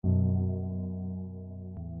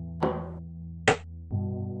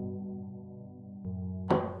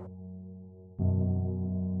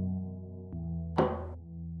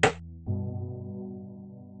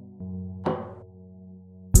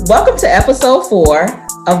Welcome to episode 4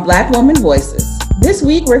 of Black Woman Voices. This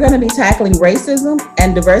week, we're going to be tackling racism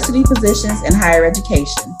and diversity positions in higher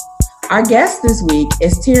education. Our guest this week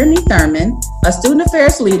is Tierney Thurman, a student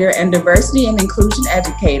affairs leader and diversity and inclusion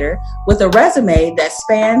educator with a resume that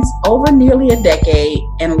spans over nearly a decade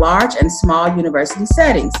in large and small university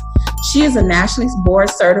settings. She is a nationally board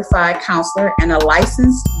certified counselor and a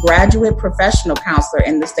licensed graduate professional counselor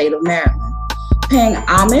in the state of Maryland. Paying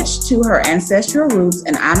homage to her ancestral roots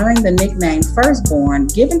and honoring the nickname Firstborn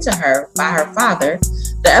given to her by her father,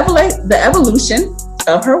 the evolution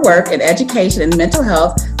of her work in education and mental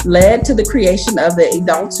health led to the creation of the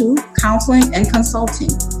Adultu Counseling and Consulting.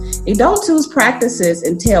 Adultu's practices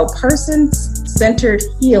entail person-centered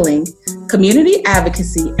healing, community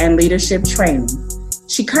advocacy, and leadership training.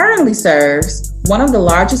 She currently serves one of the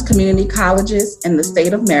largest community colleges in the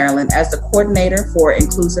state of Maryland as the coordinator for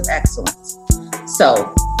inclusive excellence.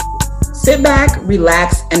 So, sit back,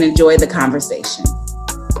 relax, and enjoy the conversation.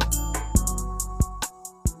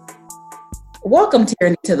 Welcome,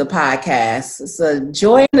 Tierney, to the podcast. It's a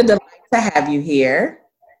joy and a delight to have you here.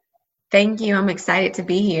 Thank you. I'm excited to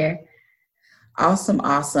be here. Awesome.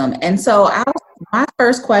 And so my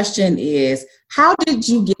first question is, how did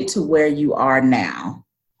you get to where you are now?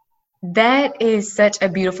 That is such a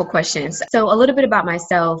beautiful question. So a little bit about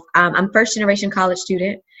myself. I'm first generation college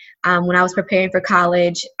student. When I was preparing for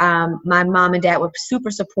college, my mom and dad were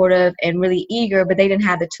super supportive and really eager, but they didn't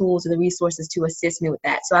have the tools or the resources to assist me with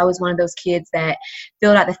that. So I was one of those kids that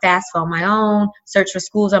filled out the FAFSA on my own, searched for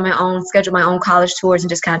schools on my own, scheduled my own college tours, and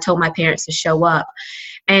just kind of told my parents to show up.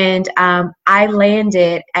 And I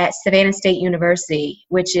landed at Savannah State University,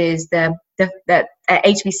 which is the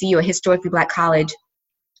HBCU, a historically Black college.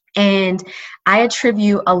 And I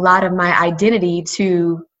attribute a lot of my identity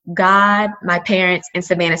to God, my parents, and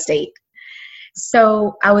Savannah State.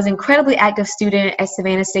 So I was an incredibly active student at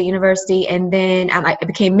Savannah State University, and then I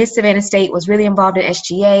became Miss Savannah State, was really involved in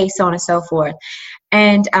SGA, so on and so forth.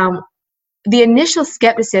 And the initial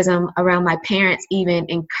skepticism around my parents even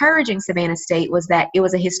encouraging Savannah State was that it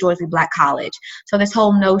was a historically Black college. So this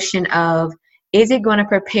whole notion of, is it going to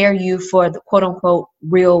prepare you for the quote-unquote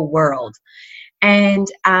real world? And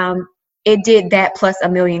it did that plus a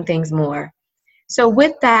million things more. So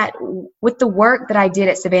with that, with the work that I did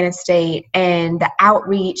at Savannah State and the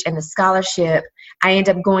outreach and the scholarship, I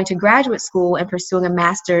ended up going to graduate school and pursuing a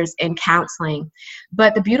master's in counseling.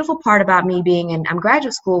 But the beautiful part about me being in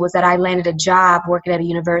graduate school was that I landed a job working at a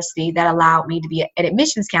university that allowed me to be an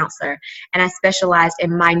admissions counselor, and I specialized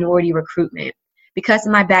in minority recruitment. Because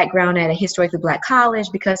of my background at a historically Black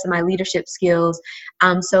college, because of my leadership skills.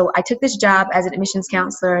 So I took this job as an admissions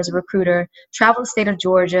counselor, as a recruiter, traveled the state of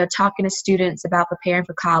Georgia, talking to students about preparing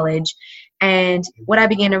for college. And what I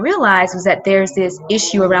began to realize was that there's this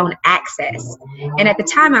issue around access. And at the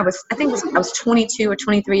time I was 22 or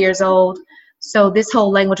 23 years old. So this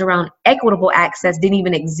whole language around equitable access didn't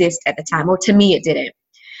even exist at the time, or to me it didn't.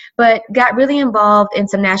 But got really involved in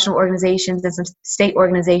some national organizations and some state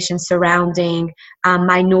organizations surrounding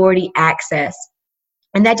minority access.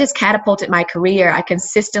 And that just catapulted my career. I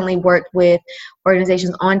consistently worked with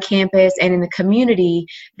organizations on campus and in the community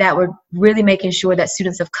that were really making sure that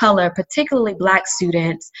students of color, particularly Black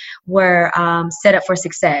students, were set up for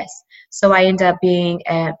success. So I ended up being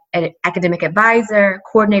an academic advisor,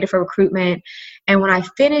 coordinator for recruitment. And when I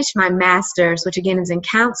finished my master's, which again is in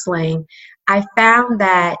counseling, I found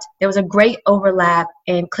that there was a great overlap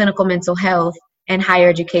in clinical mental health and higher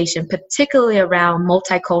education, particularly around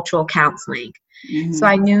multicultural counseling. Mm-hmm. So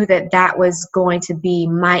I knew that that was going to be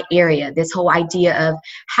my area, this whole idea of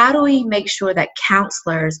how do we make sure that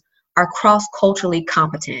counselors are cross-culturally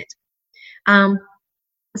competent.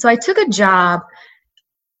 So I took a job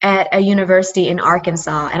at a university in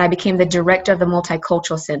Arkansas, and I became the director of the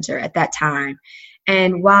Multicultural Center at that time.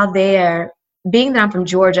 And while there, being that I'm from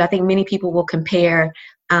Georgia, I think many people will compare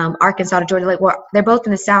Arkansas to Georgia, like, well, they're both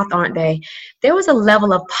in the South, aren't they? There was a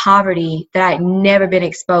level of poverty that I'd never been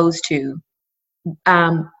exposed to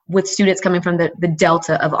with students coming from the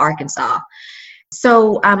Delta of Arkansas.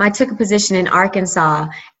 So I took a position in Arkansas,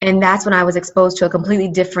 and that's when I was exposed to a completely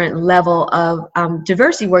different level of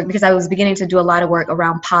diversity work, because I was beginning to do a lot of work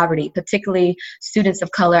around poverty, particularly students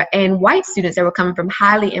of color and white students that were coming from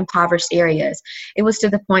highly impoverished areas. It was to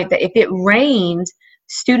the point that if it rained,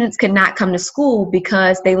 students could not come to school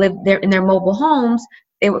because they lived there in their mobile homes.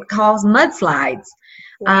 It would cause mudslides.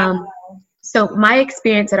 Wow. So my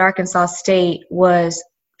experience at Arkansas State was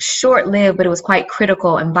short-lived, but it was quite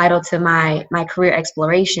critical and vital to my career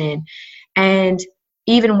exploration. And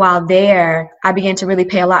even while there, I began to really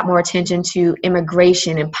pay a lot more attention to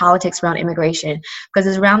immigration and politics around immigration, because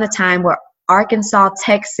it's around the time where Arkansas,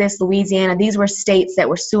 Texas, Louisiana. These were states that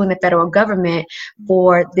were suing the federal government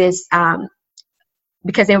for this,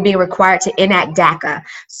 because they were being required to enact DACA.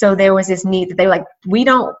 So there was this need that they were like,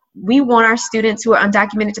 we want our students who are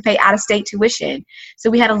undocumented to pay out-of-state tuition. So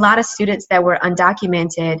we had a lot of students that were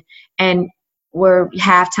undocumented and were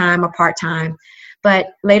half-time or part-time. But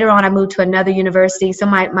later on, I moved to another university. So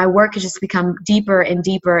my work has just become deeper and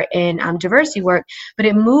deeper in diversity work. But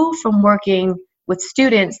it moved from working with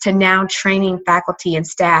students to now training faculty and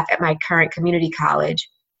staff at my current community college,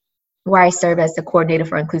 where I serve as the coordinator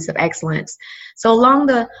for inclusive excellence. So along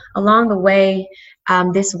the way,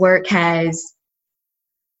 this work has,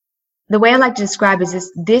 the way I like to describe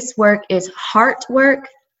is this work is heart work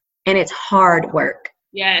and it's hard work.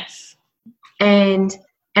 Yes. And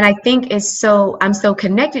I think I'm so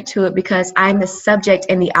connected to it because I'm the subject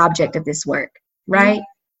and the object of this work, right?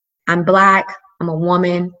 Mm-hmm. I'm Black, I'm a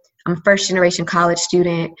woman, I'm a first generation college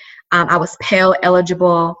student. I was Pell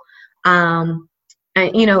eligible. And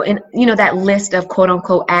that list of quote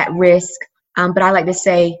unquote at risk, but I like to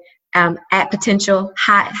say at potential,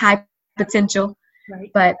 high potential.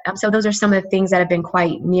 Right. But so those are some of the things that have been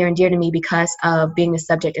quite near and dear to me because of being the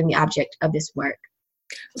subject and the object of this work.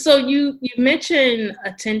 So you mentioned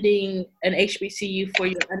attending an HBCU for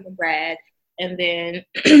your undergrad and then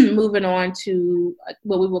moving on to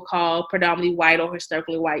what we would call predominantly white or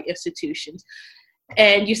historically white institutions.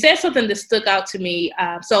 And you said something that stuck out to me.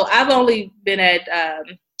 So I've only been at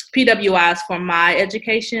PWIs for my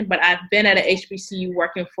education, but I've been at an HBCU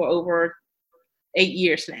working for over 8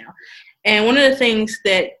 years now. And one of the things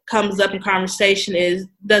that comes up in conversation is,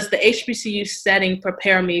 does the HBCU setting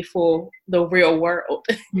prepare me for the real world?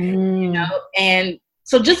 And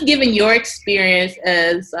so just given your experience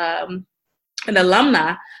as an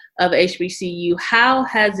alumni of HBCU, how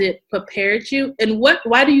has it prepared you? And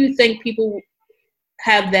why do you think people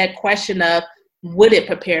have that question of, would it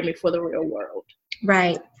prepare me for the real world?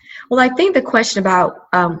 Right. Well, I think the question about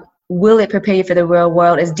will it prepare you for the real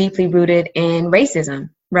world is deeply rooted in racism,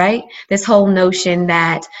 right? This whole notion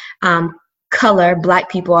that color, Black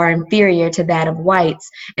people, are inferior to that of whites,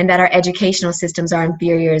 and that our educational systems are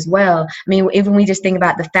inferior as well. I mean, even we just think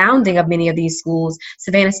about the founding of many of these schools,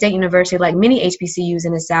 Savannah State University, like many HBCUs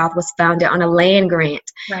in the South, was founded on a land grant.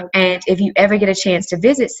 Right. And if you ever get a chance to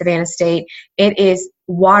visit Savannah State, it is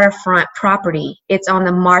waterfront property. It's on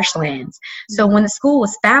the marshlands. So when the school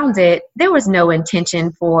was founded, there was no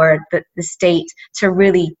intention for the state to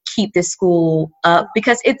really keep the school up,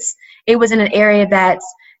 because it was in an area that's,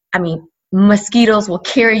 mosquitoes will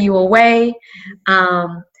carry you away.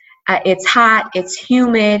 It's hot, it's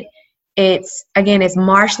humid, it's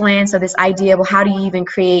marshland. So this idea of, well, how do you even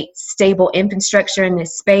create stable infrastructure in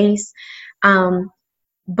this space?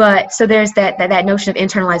 But so there's that notion of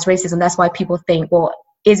internalized racism. That's why people think, well,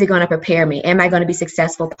 is it going to prepare me? Am I going to be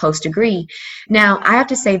successful post-degree? Now, I have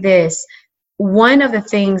to say this. One of the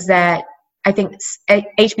things that I think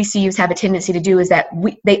HBCUs have a tendency to do is that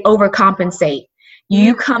they overcompensate.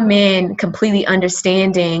 You come in completely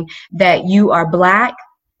understanding that you are Black.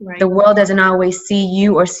 Right. The world doesn't always see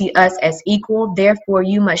you or see us as equal. Therefore,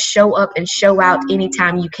 you must show up and show out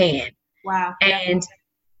anytime you can. Wow. And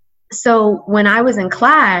so when I was in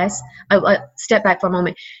class, step back for a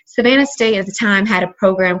moment, Savannah State at the time had a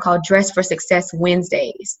program called Dress for Success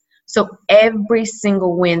Wednesdays. So every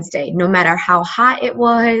single Wednesday, no matter how hot it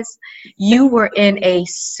was, you were in a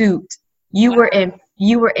suit. You were in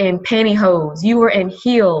pantyhose, you were in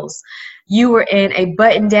heels, you were in a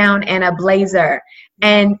button down and a blazer.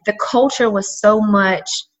 And the culture was so much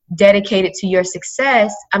dedicated to your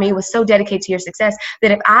success. It was so dedicated to your success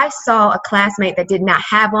that if I saw a classmate that did not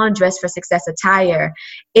have on Dress for Success attire,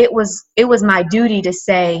 it was my duty to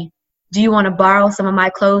say, do you want to borrow some of my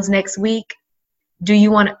clothes next week? Do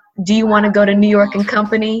you want to go to New York and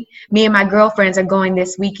Company? Me and my girlfriends are going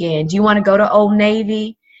this weekend. Do you want to go to Old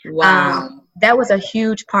Navy? Wow. That was a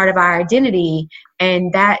huge part of our identity,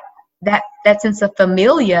 and that sense of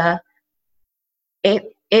familia,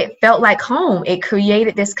 it felt like home. It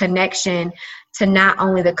created this connection to not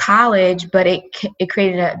only the college, but it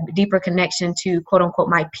created a deeper connection to quote unquote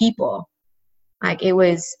my people. Like it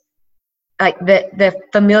was like the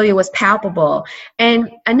familia was palpable.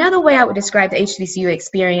 And another way I would describe the HBCU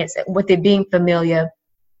experience with it being familiar,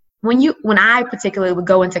 when I particularly would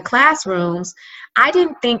go into classrooms, I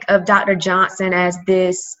didn't think of Dr. Johnson as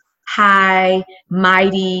this high,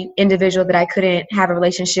 mighty individual that I couldn't have a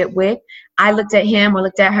relationship with. I looked at him or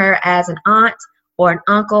looked at her as an aunt or an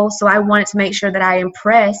uncle. So I wanted to make sure that I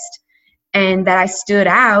impressed and that I stood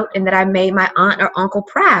out and that I made my aunt or uncle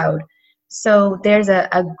proud. So there's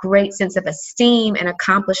a great sense of esteem and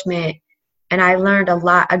accomplishment And I learned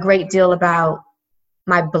a great deal about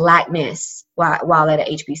my Blackness while at a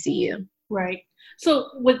HBCU. Right. So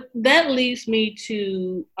that leads me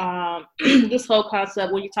to this whole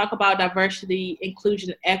concept when you talk about diversity,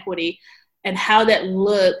 inclusion, equity, and how that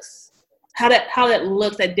looks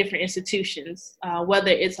at different institutions,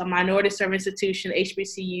 whether it's a minority service institution,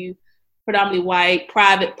 HBCU, predominantly white,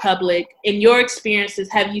 private, public. In your experiences,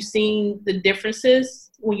 have you seen the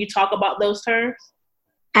differences when you talk about those terms?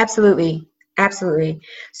 Absolutely.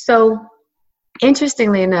 So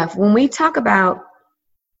interestingly enough, when we talk about,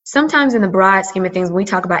 sometimes in the broad scheme of things, when we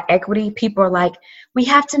talk about equity, people are like, we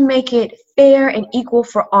have to make it fair and equal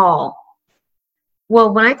for all.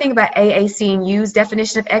 Well, when I think about AAC&U's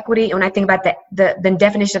definition of equity, and when I think about the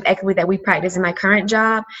definition of equity that we practice in my current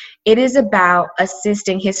job, it is about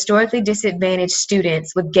assisting historically disadvantaged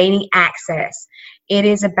students with gaining access. It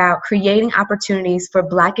is about creating opportunities for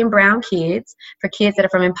Black and brown kids, for kids that are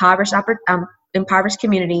from impoverished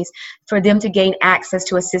communities, for them to gain access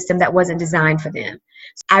to a system that wasn't designed for them.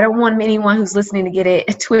 I don't want anyone who's listening to get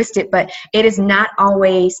it twisted, but it is not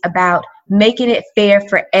always about making it fair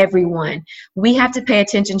for everyone. We have to pay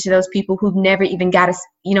attention to those people who've never even got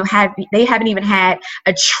they haven't even had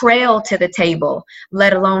a trail to the table,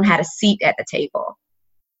 let alone had a seat at the table.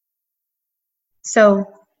 So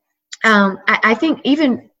I think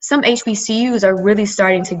even some HBCUs are really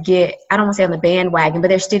starting to get, I don't want to say on the bandwagon, but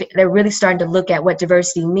they're really starting to look at what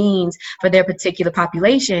diversity means for their particular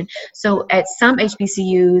population. So at some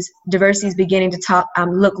HBCUs, diversity is beginning to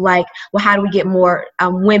look like, well, how do we get more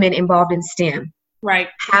women involved in STEM? Right.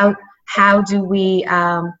 How do we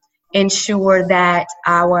ensure that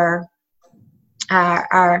our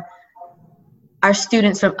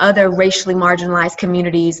students from other racially marginalized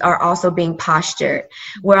communities are also being postured?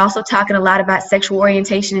 We're also talking a lot about sexual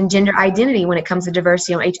orientation and gender identity when it comes to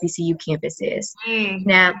diversity on HBCU campuses.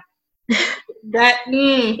 Now, yeah, that's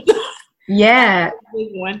a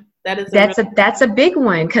big one. That's a big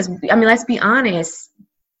one, because I mean, let's be honest,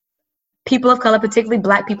 people of color, particularly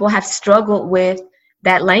Black people, have struggled with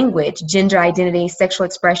that language: gender identity, sexual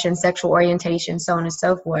expression, sexual orientation, so on and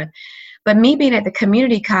so forth. But me being at the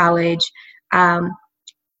community college,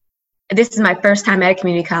 this is my first time at a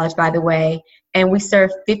community college, by the way, and we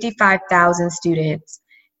serve 55,000 students.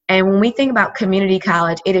 And when we think about community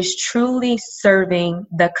college, it is truly serving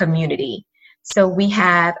the community. So we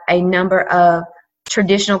have a number of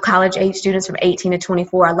traditional college age students from 18 to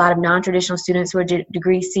 24, a lot of non-traditional students who are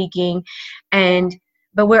degree seeking,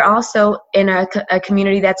 but we're also in a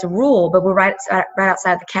community that's rural, but we're right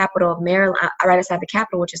outside the capital of Maryland, right outside the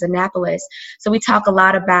capital, which is Annapolis. So we talk a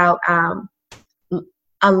lot about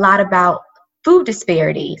food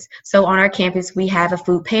disparities. So on our campus, we have a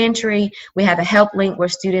food pantry, we have a help link where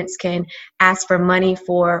students can ask for money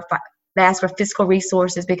they ask for fiscal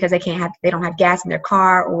resources because they don't have gas in their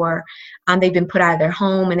car, or they've been put out of their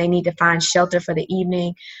home and they need to find shelter for the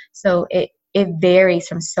evening. So it varies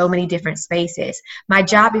from so many different spaces. My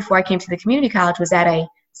job before I came to the community college was at a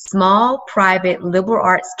small, private, liberal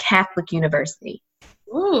arts Catholic university.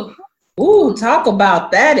 Ooh, talk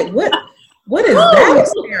about that. What is that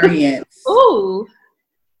experience? Ooh,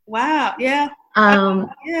 wow, yeah.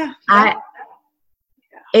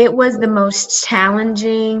 It was the most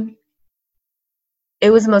challenging. It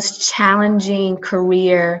was the most challenging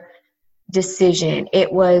career decision.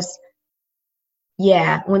 It was,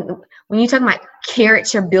 when you talk about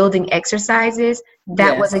character building exercises,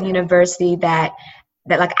 that was a university that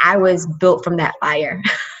like I was built from that fire.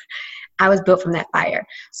 I was built from that fire.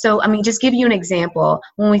 So, I mean, just give you an example.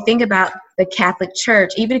 When we think about the Catholic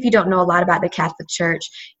Church, even if you don't know a lot about the Catholic Church,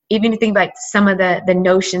 even if you think about some of the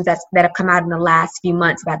notions that have come out in the last few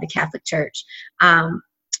months about the Catholic Church,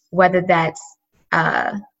 whether that's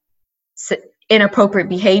inappropriate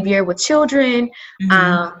behavior with children,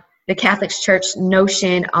 the Catholic Church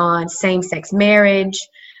notion on same-sex marriage,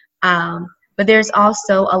 but there's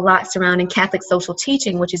also a lot surrounding Catholic social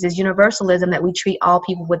teaching, which is this universalism that we treat all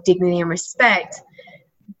people with dignity and respect.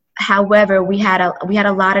 However, we had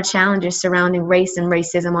a lot of challenges surrounding race and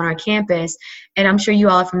racism on our campus, and I'm sure you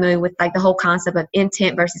all are familiar with like the whole concept of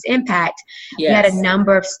intent versus impact. Yes. We had a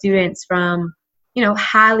number of students from,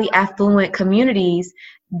 highly affluent communities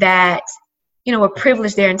that, were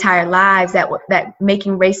privileged their entire lives, that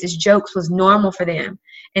making racist jokes was normal for them,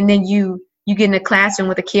 and then you get in a classroom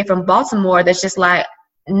with a kid from Baltimore that's just like,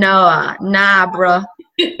 nah, bruh,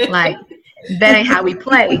 like that ain't how we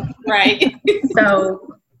play, right?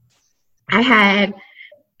 So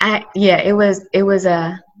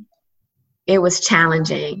it was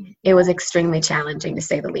challenging. It was extremely challenging, to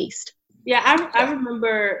say the least. Yeah, I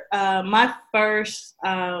remember my first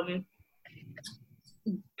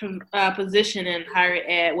position in higher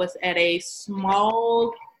ed was at a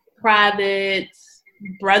small private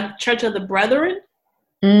Church of the Brethren.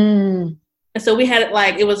 Mm. And so we had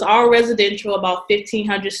it was all residential, about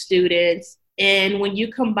 1,500 students. And when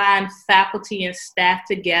you combine faculty and staff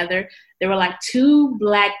together, there were like 2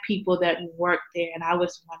 Black people that worked there, and I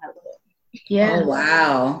was one of them. Yeah. Oh,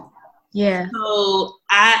 wow. Yeah. So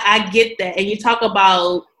I get that. And you talk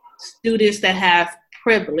about students that have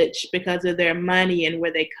privilege because of their money and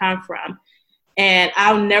where they come from. And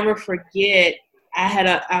I'll never forget, I had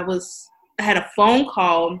a phone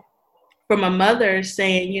call from a mother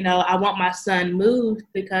saying, I want my son moved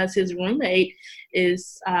because his roommate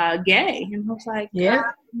is gay. And I was like, yeah,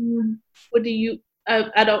 what do you,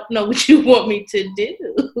 I don't know what you want me to do.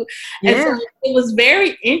 Yeah. And so it was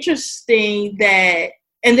very interesting that,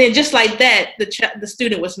 and then just like that, the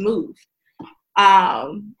student was moved.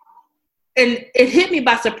 And it hit me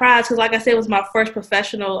by surprise because, like I said, it was my first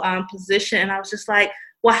professional position. And I was just like,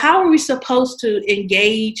 well, how are we supposed to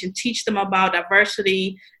engage and teach them about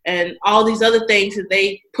diversity and all these other things that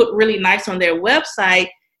they put really nice on their website?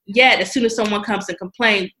 Yet, as soon as someone comes and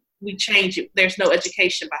complains, we change it. There's no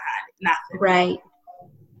education behind it. Nothing. Right.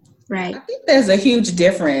 Right. I think there's a huge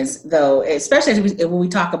difference, though, especially when we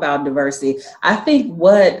talk about diversity. I think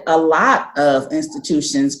what a lot of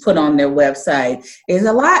institutions put on their website is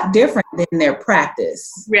a lot different than their practice.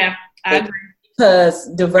 Yeah, I agree. Because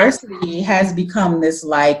diversity has become this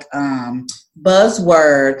buzzword,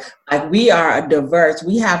 like we are diverse,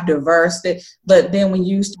 we have diversity. But then when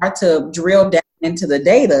you start to drill down into the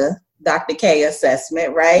data, Dr. K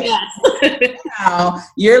assessment, right? Yes. Now,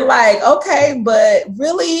 you're like, okay, but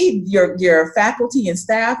really your faculty and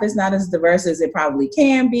staff is not as diverse as it probably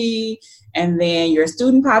can be. And then your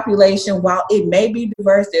student population, while it may be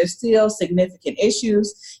diverse, there's still significant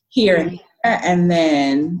issues here and there. And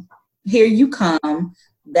then here you come,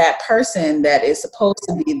 that person that is supposed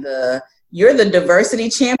to be you're the diversity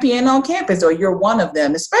champion on campus, or you're one of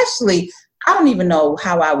them. Especially, I don't even know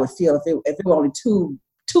how I would feel if it were only two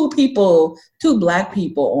Black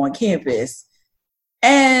people on campus,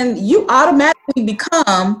 and you automatically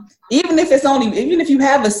become, even if you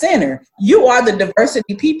have a center, you are the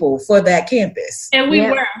diversity people for that campus. And we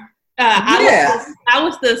were. I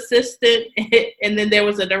was the assistant, and then there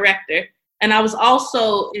was a director, and I was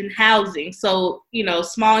also in housing. So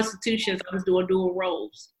small institutions, I was doing dual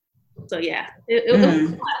roles. So yeah, it was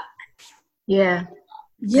a lot. Yeah.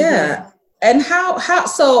 Yeah. And how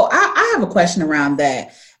so I have a question around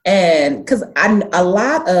that. And because a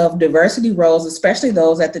lot of diversity roles, especially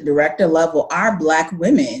those at the director level, are Black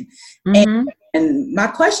women. Mm-hmm. And my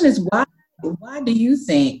question is, why do you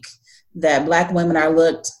think that Black women are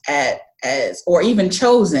looked at as, or even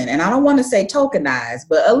chosen, and I don't want to say tokenized,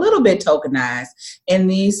 but a little bit tokenized in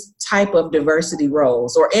these type of diversity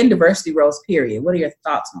roles, or in diversity roles, period? What are your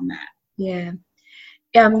thoughts on that? Yeah.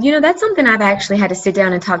 That's something I've actually had to sit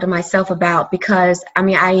down and talk to myself about, because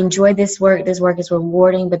I enjoy this work. This work is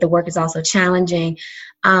rewarding, but the work is also challenging.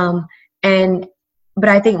 But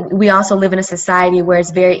I think we also live in a society where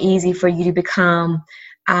it's very easy for you to become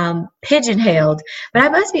pigeonholed. But I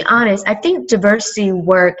must be honest, I think diversity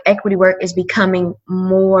work, equity work is becoming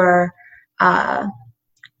more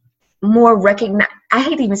recognized. I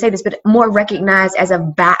hate to even say this, but more recognized as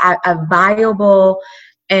a viable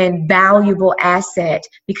and valuable asset,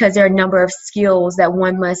 because there are a number of skills that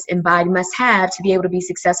one must embody, must have to be able to be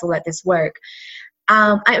successful at this work.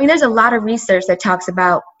 There's a lot of research that talks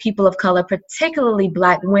about people of color, particularly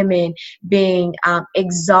Black women, being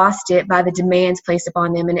exhausted by the demands placed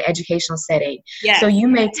upon them in an educational setting. Yes. So you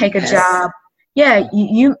may take a job. Yeah,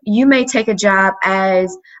 you may take a job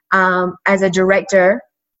as a director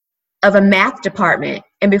of a math department,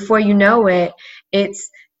 and before you know it,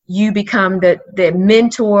 you become the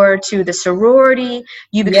mentor to the sorority.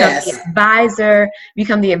 You become the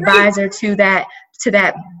advisor. To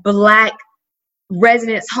that Black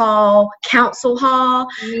residence hall, council hall.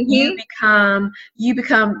 Mm-hmm. You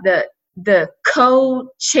become the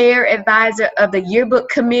co-chair advisor of the yearbook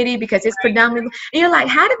committee, because it's predominantly. And you're like,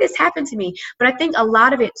 how did this happen to me? But I think a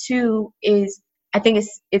lot of it too is, I think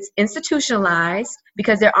it's institutionalized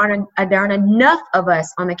because there aren't enough of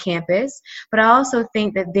us on the campus. But I also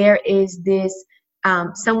think that there is this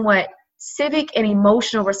somewhat civic and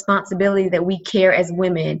emotional responsibility that we carry as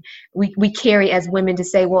women. We carry as women to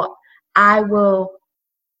say, well,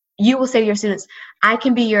 you will say to your students, I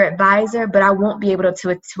can be your advisor, but I won't be able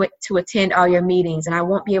to attend all your meetings, and I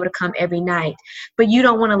won't be able to come every night. But you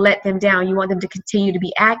don't want to let them down. You want them to continue to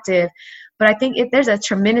be active. But I think there's a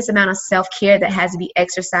tremendous amount of self-care that has to be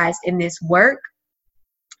exercised in this work.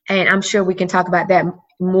 And I'm sure we can talk about that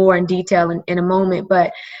more in detail in a moment.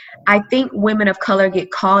 But I think women of color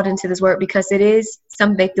get called into this work because it is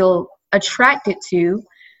something they feel attracted to,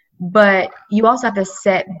 but you also have to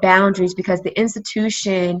set boundaries because the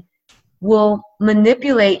institution will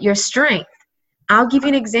manipulate your strength. I'll give you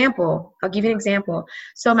an example.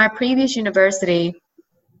 So my previous university,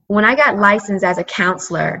 when I got licensed as a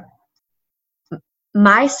counselor,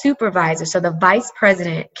 my supervisor, so the vice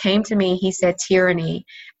president, came to me. He said, Tyranny,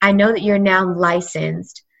 I know that you're now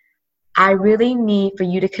licensed. I really need for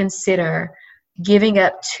you to consider giving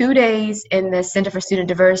up 2 days in the Center for Student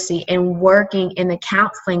Diversity and working in the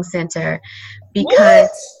counseling center because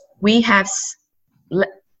we have,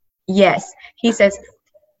 yes, he says,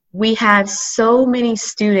 we have so many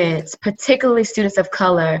students, particularly students of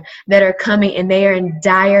color, that are coming and they are in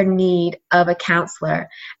dire need of a counselor.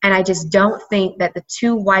 And I just don't think that the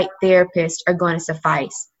 2 white therapists are going to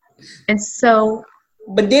suffice. And so.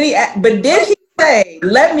 But did he say,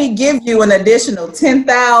 let me give you an additional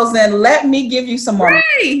 $10,000. Let me give you some more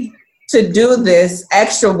money to do this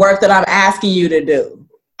extra work that I'm asking you to do?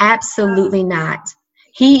 Absolutely not.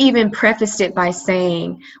 He even prefaced it by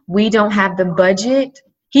saying, we don't have the budget.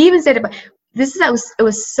 He even said, it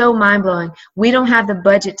was so mind-blowing. We don't have the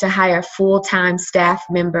budget to hire a full-time staff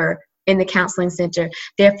member in the counseling center.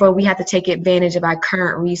 Therefore, we have to take advantage of our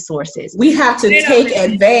current resources. We have to take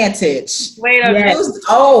advantage. Wait a minute.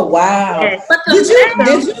 Oh, wow. Yes.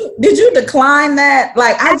 Did you decline that?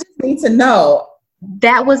 Like, I just need to know.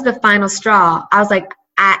 That was the final straw. I was like,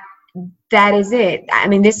 that is it. I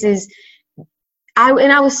mean,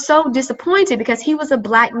 I was so disappointed because he was a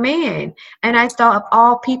Black man. And I thought of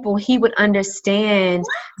all people, he would understand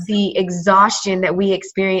the exhaustion that we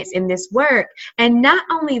experience in this work. And not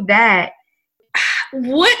only that.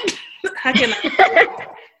 What? How can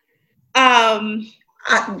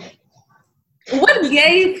what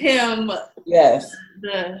gave him the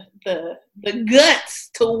guts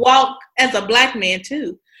to walk as a Black man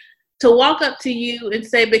too? To walk up to you and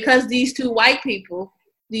say, because these 2 white people,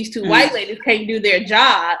 these 2 white ladies can't do their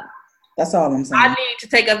job. That's all I'm saying. I need to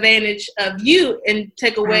take advantage of you and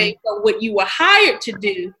take away from what you were hired to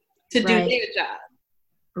do their job.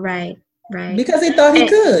 Right. Because he thought he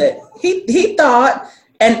could. He thought,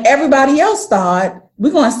 and everybody else thought,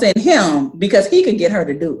 we're going to send him because he could get her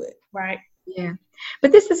to do it. Right. Yeah.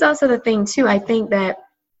 But this is also the thing too. I think that,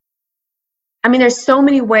 there's so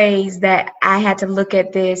many ways that I had to look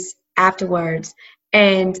at this afterwards.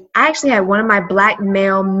 And I actually had one of my Black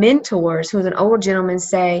male mentors, who was an older gentleman,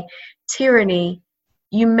 say, Tyranny,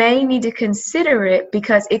 you may need to consider it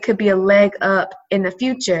because it could be a leg up in the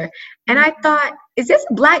future. And I thought, is this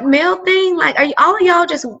a Black male thing? Like, are all of y'all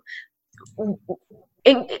just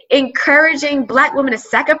encouraging Black women to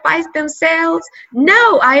sacrifice themselves?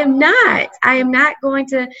 No, I am not. I am not going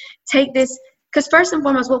to take this, because first and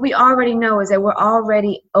foremost, what we already know is that we're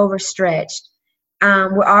already overstretched.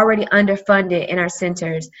 We're already underfunded in our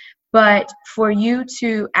centers. But for you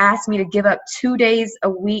to ask me to give up 2 days a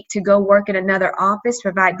week to go work in another office,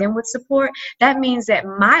 provide them with support, that means that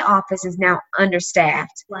my office is now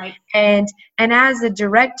understaffed. Right. And as a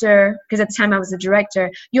director, because at the time I was a director,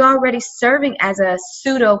 you're already serving as a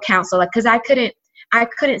pseudo counselor, because I couldn't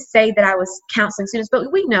say that I was counseling students, but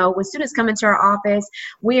we know when students come into our office,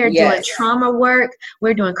 we are doing trauma work,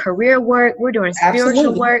 we're doing career work, we're doing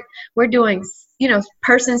spiritual work, we're doing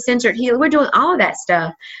person-centered healing. We're doing all of that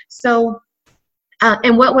stuff. So,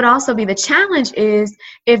 and what would also be the challenge is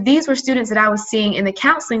if these were students that I was seeing in the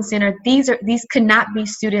counseling center, these could not be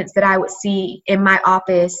students that I would see in my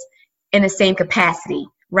office in the same capacity,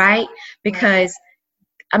 right? Because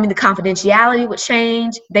the confidentiality would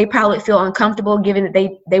change. They probably feel uncomfortable given that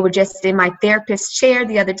they were just in my therapist's chair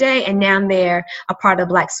the other day, and now they're a part of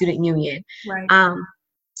Black Student Union. Right.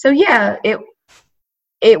 So yeah,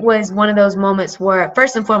 it was one of those moments where,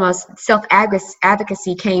 first and foremost,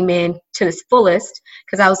 self-advocacy came in to its fullest,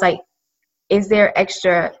 because I was like, there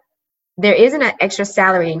isn't an extra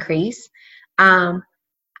salary increase. The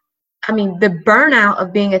burnout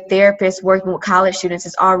of being a therapist working with college students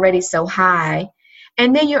is already so high.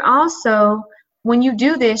 And then you're also, when you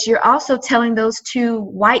do this, you're also telling those 2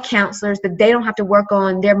 white counselors that they don't have to work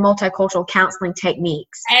on their multicultural counseling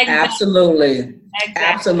techniques. Absolutely.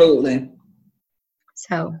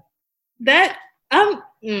 So that I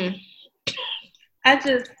need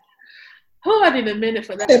a minute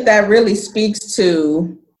for that. That really speaks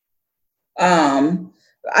to, and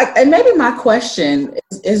maybe my question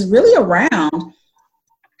is really around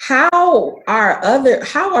are our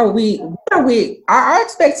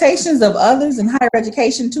expectations of others in higher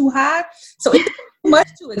education too high? So it's too much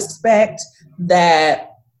to expect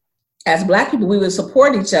that as Black people, we would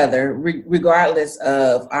support each other regardless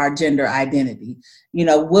of our gender identity. You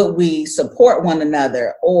know, would we support one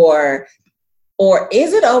another, or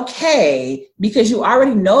is it okay, because you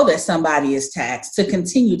already know that somebody is taxed, to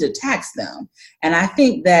continue to tax them? And I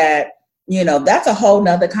think that, you know, that's a whole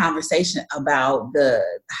nother conversation about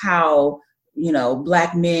how, you know,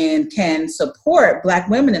 Black men can support Black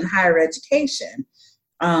women in higher education.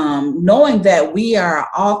 Knowing that we are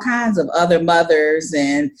all kinds of other mothers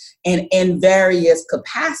and in various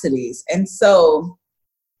capacities. And so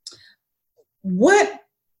what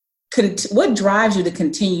drives you to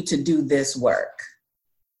continue to do this work?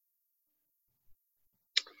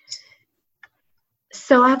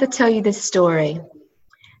 So I have to tell you this story.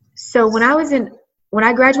 So when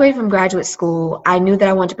I graduated from graduate school, I knew that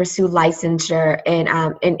I wanted to pursue licensure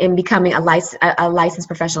and becoming a licensed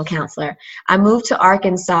professional counselor. I moved to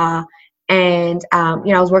Arkansas, and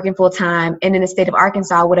you know, I was working full time. And in the state of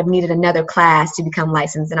Arkansas, I would have needed another class to become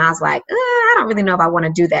licensed. And I was like, I don't really know if I want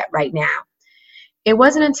to do that right now. It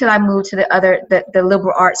wasn't until I moved to the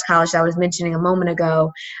liberal arts college that I was mentioning a moment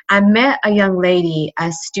ago, I met a young lady,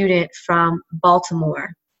 a student from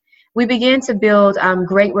Baltimore. We began to build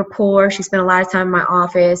great rapport. She spent a lot of time in my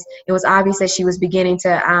office. It was obvious that she was beginning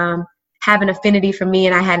to have an affinity for me,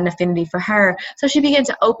 and I had an affinity for her. So she began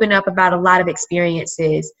to open up about a lot of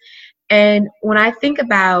experiences. And when I think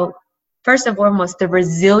about, first and foremost, the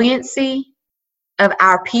resiliency of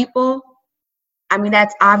our people, I mean,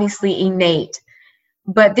 that's obviously innate.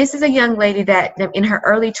 But this is a young lady that in her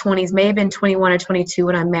early 20s, may have been 21 or 22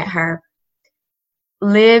 when I met her,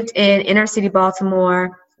 lived in inner city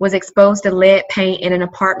Baltimore, was exposed to lead paint in an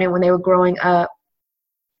apartment when they were growing up.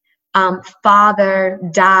 Father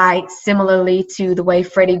died similarly to the way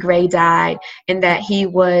Freddie Gray died, in that he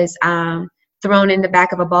was thrown in the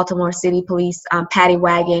back of a Baltimore City police paddy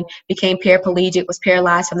wagon, became paraplegic, was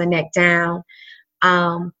paralyzed from the neck down,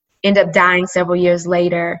 ended up dying several years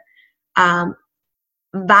later.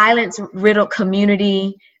 Violence-riddled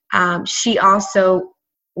community. She also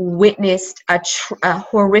witnessed a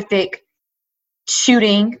horrific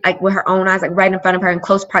shooting, like with her own eyes, like right in front of her, in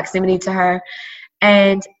close proximity to her.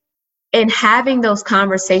 And in having those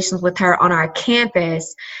conversations with her on our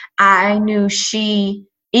campus, I knew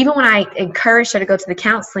even when I encouraged her to go to the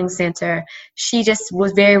counseling center, she just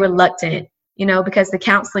was very reluctant, you know, because the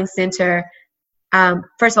counseling center,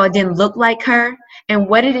 first of all, it didn't look like her. And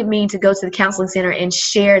what did it mean to go to the counseling center and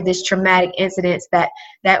share this traumatic incidents that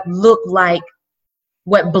looked like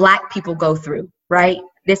what Black people go through, right?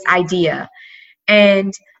 This idea.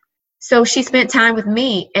 And so she spent time with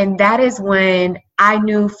me, and that is when I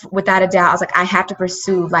knew without a doubt, I was like, I have to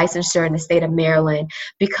pursue licensure in the state of Maryland,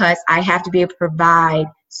 because I have to be able to provide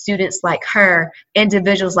students like her,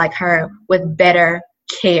 individuals like her, with better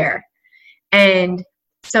care. And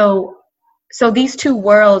so these two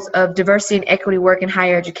worlds of diversity and equity work in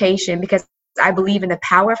higher education, because I believe in the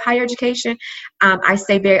power of higher education. I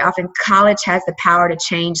say very often, college has the power to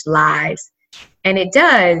change lives, and it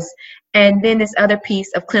does. And then this other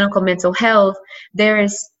piece of clinical mental health, there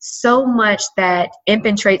is so much that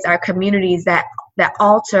infiltrates our communities that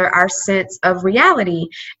alter our sense of reality.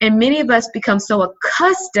 And many of us become so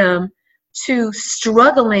accustomed to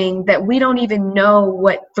struggling that we don't even know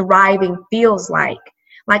what thriving feels like.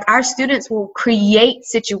 Like, our students will create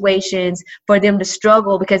situations for them to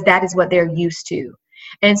struggle because that is what they're used to.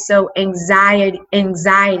 And so anxiety,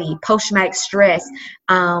 post-traumatic stress,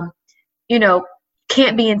 you know,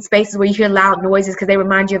 can't be in spaces where you hear loud noises because they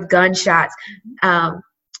remind you of gunshots,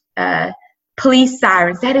 police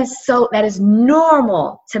sirens. That is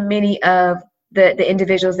normal to many of the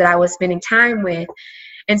individuals that I was spending time with.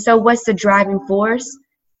 And so what's the driving force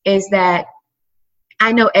is that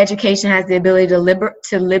I know education has the ability to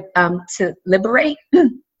liberate.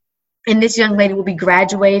 And this young lady will be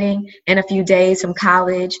graduating in a few days from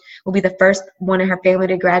college, will be the first one in her family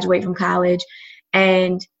to graduate from college.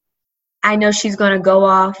 And I know she's going to go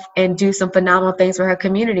off and do some phenomenal things for her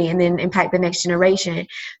community and then impact the next generation.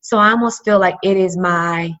 So I almost feel like it is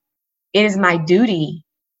my duty.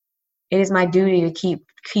 It is my duty to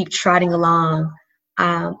keep trotting along.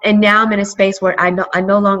 And now I'm in a space where I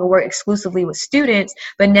no longer work exclusively with students,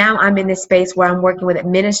 but now I'm in this space where I'm working with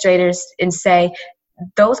administrators and say,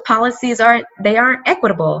 those policies aren't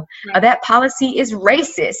equitable. Right. That policy is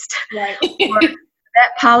racist. Right. Or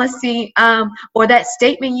that policy or that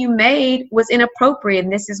statement you made was inappropriate,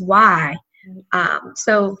 and this is why.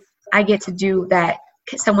 So I get to do that,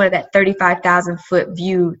 somewhat of that 35,000 foot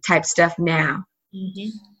view type stuff now. Mm-hmm.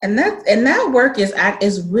 And that work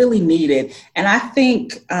is really needed. And I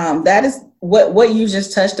think that is what you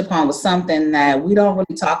just touched upon was something that we don't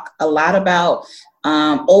really talk a lot about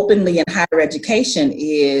openly in higher education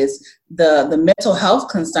is the mental health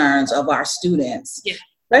concerns of our students,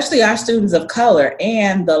 especially our students of color,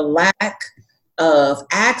 and the lack of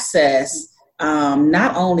access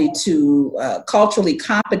not only to culturally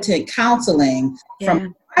competent counseling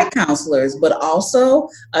from white counselors, but also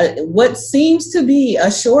what seems to be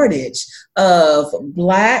a shortage of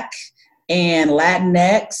Black and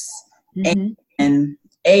Latinx and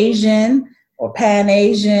Asian or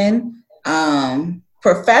Pan-Asian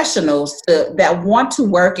professionals that want to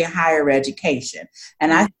work in higher education.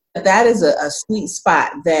 And I think that is a sweet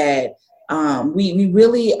spot that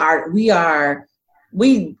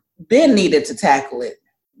we've been needed to tackle it.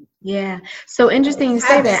 Yeah. So interesting you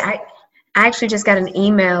say that. I actually just got an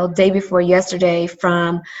email day before yesterday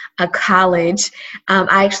from a college.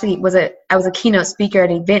 I was a keynote speaker at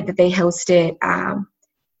an event that they hosted.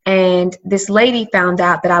 And this lady found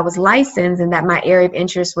out that I was licensed and that my area of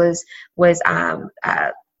interest was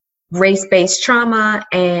race-based trauma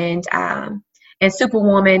and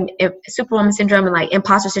superwoman syndrome and like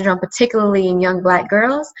imposter syndrome, particularly in young Black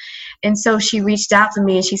girls. And so she reached out to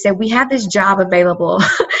me and she said, "We have this job available.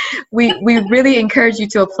 we really encourage you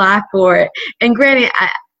to apply for it." And granted,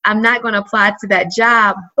 I'm not going to apply to that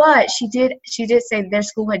job, but she did say their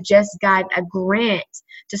school had just gotten a grant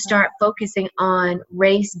to start focusing on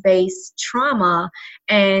race-based trauma,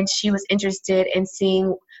 and she was interested in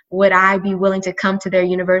seeing would I be willing to come to their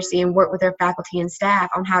university and work with their faculty and staff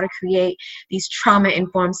on how to create these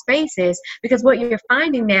trauma-informed spaces. Because what you're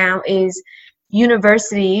finding now is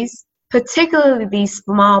universities, particularly these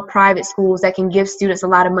small private schools that can give students a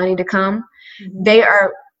lot of money to come,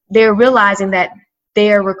 they're realizing that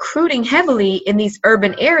they are recruiting heavily in these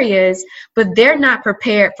urban areas, but they're not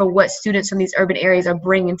prepared for what students from these urban areas are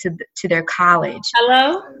bringing to their college.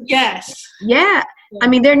 Hello? Yes. Yeah. I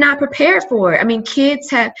mean, they're not prepared for it. I mean,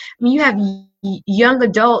 you have young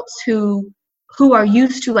adults who are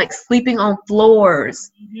used to like sleeping on floors,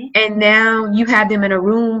 and now you have them in a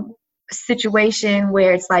room situation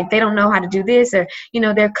where it's like they don't know how to do this, or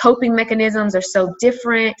their coping mechanisms are so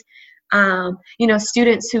different.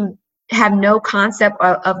 Students who have no concept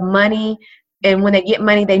of money, and when they get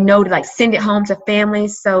money, they know to like send it home to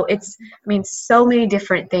families. So so many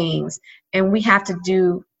different things, and we have to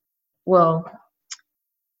do well.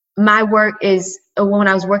 My work is, when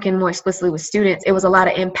I was working more explicitly with students, it was a lot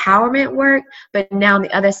of empowerment work, but now on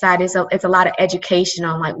the other side it's a lot of education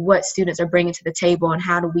on like what students are bringing to the table and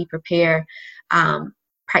how do we prepare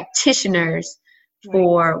practitioners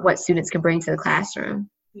for what students can bring to the classroom.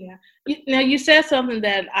 Yeah. Now you said something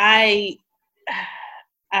that I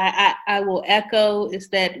will echo, is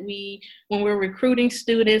that when we're recruiting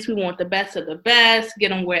students, we want the best of the best, get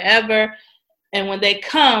them wherever, and when they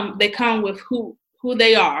come with who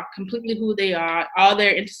they are, completely who they are, all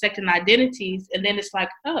their intersecting identities, and then it's like,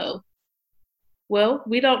 oh, well,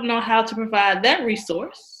 we don't know how to provide that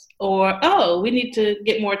resource, or, oh, we need to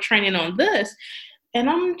get more training on this. And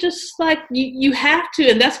I'm just like, you have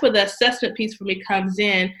to, and that's where the assessment piece for me comes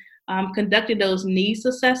in, conducting those needs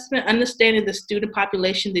assessment, understanding the student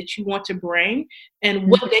population that you want to bring and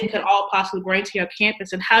what they could all possibly bring to your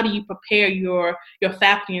campus, and how do you prepare your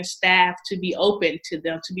faculty and staff to be open to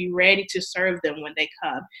them, to be ready to serve them when they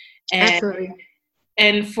come. Absolutely.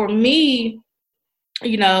 And for me,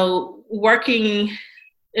 working,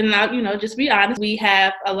 and just be honest, we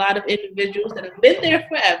have a lot of individuals that have been there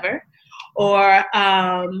forever, or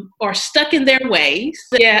stuck in their ways.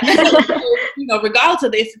 Yeah. Regardless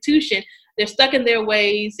of the institution, they're stuck in their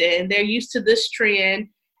ways and they're used to this trend.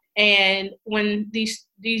 And when these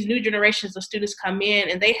new generations of students come in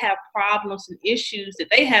and they have problems and issues that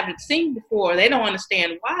they haven't seen before, they don't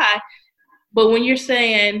understand why. But when you're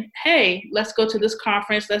saying, hey, let's go to this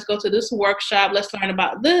conference, let's go to this workshop, let's learn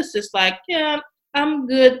about this, it's like, yeah, I'm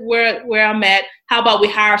good where I'm at. How about we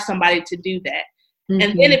hire somebody to do that?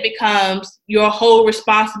 And then it becomes your whole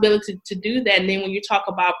responsibility to do that. And then when you talk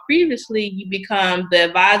about previously, you become the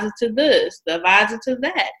advisor to this, the advisor to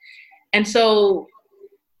that. And so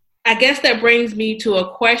I guess that brings me to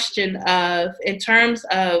a question of, in terms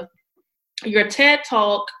of your TED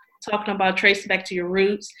Talk, talking about tracing back to your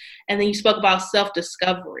roots, and then you spoke about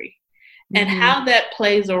self-discovery and how that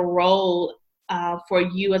plays a role for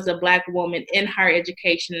you as a Black woman in higher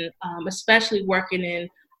education, especially working in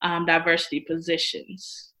diversity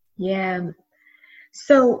positions. Yeah.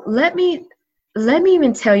 So let me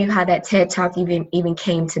even tell you how that TED Talk even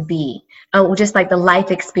came to be. Just like the life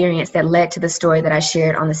experience that led to the story that I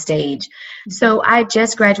shared on the stage. So I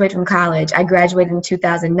just graduated from college. I graduated in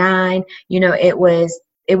 2009. It was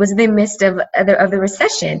it was in the midst of the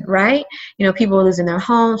recession, right? You know, people were losing their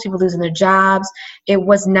homes, people losing their jobs. It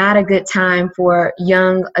was not a good time for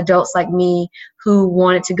young adults like me who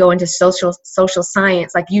wanted to go into social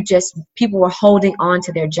science. Like people were holding on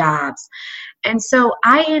to their jobs. And so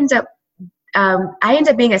I ended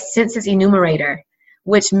up being a census enumerator,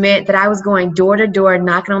 which meant that I was going door to door,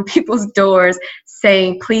 knocking on people's doors,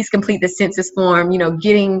 saying, please complete the census form, you know,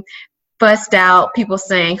 getting fussed out, people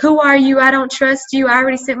saying, who are you? I don't trust you. I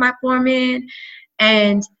already sent my form in.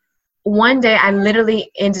 And one day I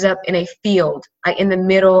literally ended up in a field, like in the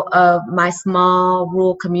middle of my small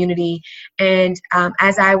rural community. And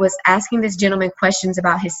as I was asking this gentleman questions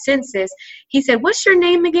about his census, he said, what's your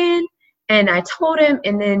name again? And I told him,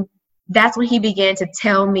 and then that's when he began to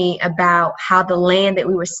tell me about how the land that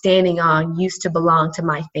we were standing on used to belong to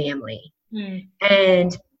my family.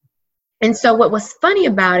 And so what was funny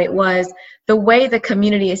about it was the way the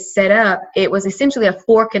community is set up, it was essentially a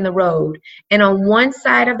fork in the road. And on one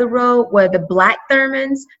side of the road were the Black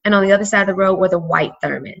Thurmans, and on the other side of the road were the white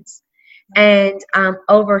Thurmans. And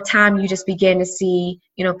over time, you just began to see,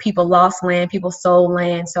 you know, people lost land, people sold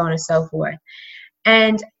land, so on and so forth.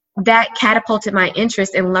 And that catapulted my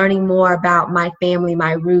interest in learning more about my family,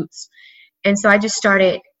 my roots. And so I just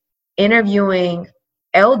started interviewing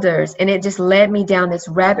elders, and it just led me down this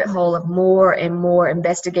rabbit hole of more and more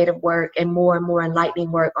investigative work and more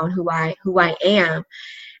enlightening work on who I am.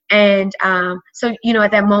 And so, you know,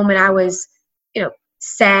 at that moment I was, you know,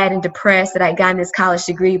 sad and depressed that I'd gotten this college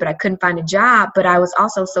degree, but I couldn't find a job. But I was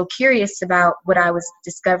also so curious about what I was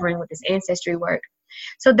discovering with this ancestry work.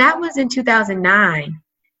 So that was in 2009.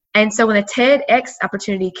 And so when the TEDx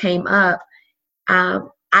opportunity came up,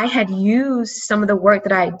 I had used some of the work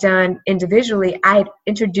that I had done individually. I had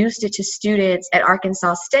introduced it to students at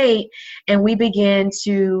Arkansas State, and we began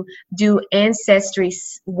to do ancestry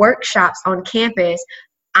workshops on campus.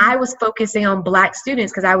 I was focusing on Black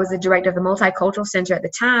students because I was the director of the Multicultural Center at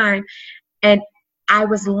the time, and I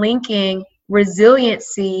was linking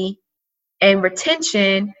resiliency and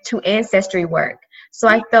retention to ancestry work. So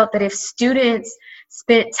I felt that if students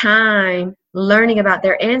spent time learning about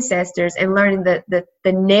their ancestors and learning the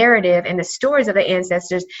narrative and the stories of the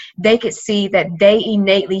ancestors, they could see that they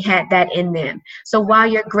innately had that in them. So while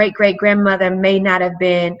your great-great-grandmother may not have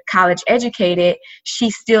been college educated, she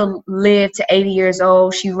still lived to 80 years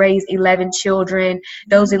old. She raised 11 children.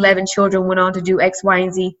 Those 11 children went on to do X, Y,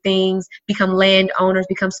 and Z things, become landowners,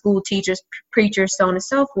 become school teachers, preachers, so on and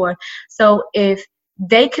so forth. So if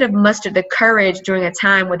they could have mustered the courage during a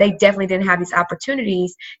time where they definitely didn't have these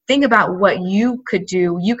opportunities, think about what you could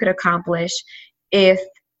do, you could accomplish if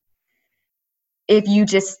you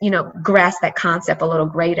just, you know, grasp that concept a little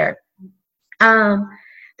greater. The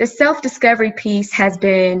self-discovery piece has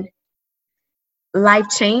been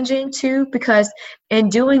life-changing too, because in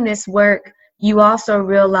doing this work, you also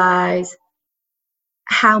realize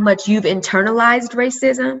how much you've internalized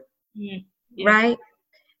racism, right?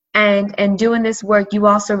 And doing this work, you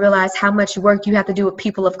also realize how much work you have to do with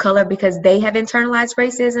people of color because they have internalized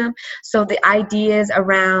racism. So the ideas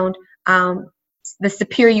around the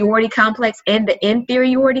superiority complex and the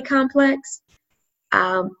inferiority complex.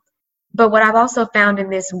 But what I've also found in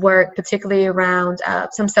this work, particularly around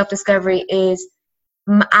some self-discovery, is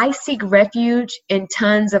I seek refuge in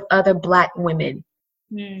tons of other Black women.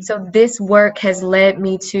 So this work has led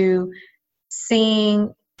me to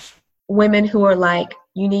seeing women who are like,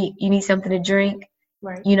 you need something to drink,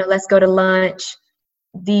 right? You know, let's go to lunch.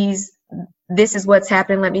 This is what's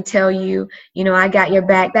happening. Let me tell you, you know, I got your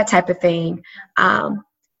back, that type of thing.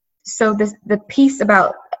 So the piece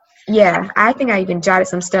about, I think I even jotted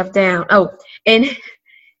some stuff down. Oh, and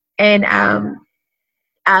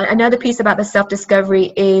another piece about the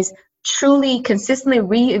self-discovery is truly consistently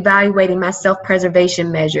reevaluating my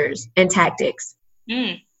self-preservation measures and tactics.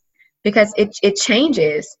 Because it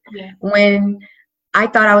changes. When I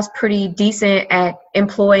thought I was pretty decent at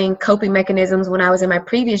employing coping mechanisms when I was in my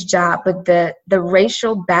previous job, but the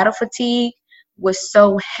racial battle fatigue was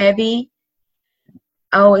so heavy.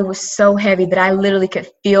 Oh, it was so heavy that I literally could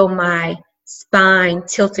feel my spine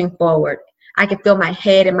tilting forward. I could feel my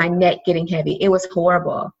head and my neck getting heavy. It was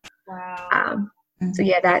horrible. Wow. So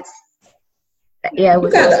you got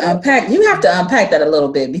to unpack. You have to unpack that a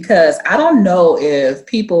little bit, because I don't know if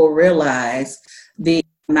people realize the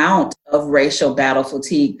amount of racial battle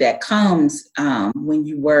fatigue that comes when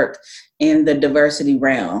you work in the diversity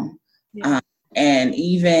realm, and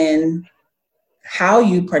even how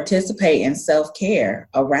you participate in self-care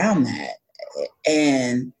around that.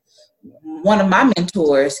 And one of my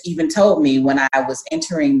mentors even told me when I was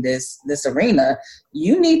entering this arena,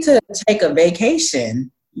 you need to take a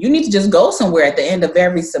vacation you need to just go somewhere at the end of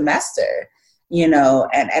every semester, and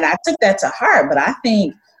I took that to heart. But I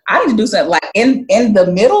think I need to do something like in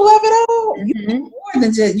the middle of it all. Mm-hmm. More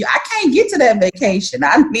than just I can't get to that vacation.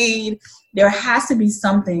 There has to be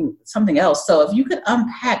something else. So if you could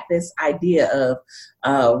unpack this idea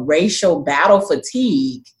of racial battle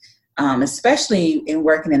fatigue, especially in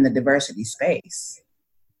working in the diversity space.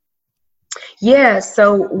 Yeah,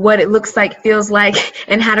 so what it looks like, feels like,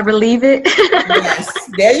 and how to relieve it. Yes,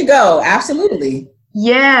 there you go. Absolutely.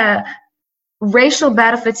 Yeah, racial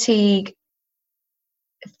battle fatigue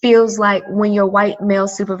feels like when your white male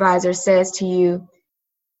supervisor says to you,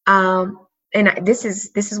 this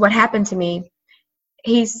is what happened to me.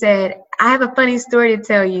 He said, I have a funny story to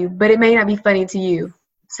tell you, but it may not be funny to you.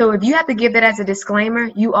 So if you have to give that as a disclaimer,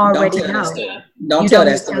 you already know. Don't tell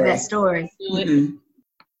that story. Mm-hmm.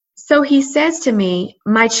 So he says to me,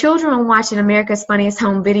 my children are watching America's Funniest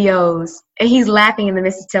Home Videos, and he's laughing in the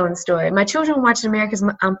midst of telling the story. My children are watching America's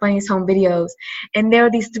Funniest Home Videos, and there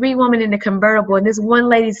are these 3 women in the convertible, and this one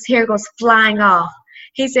lady's hair goes flying off.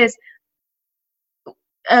 He says,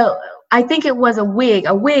 I think it was a wig,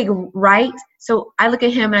 right? So I look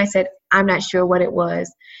at him and I said, I'm not sure what it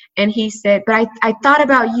was. And he said, but I thought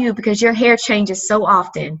about you because your hair changes so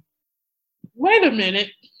often. Wait a minute.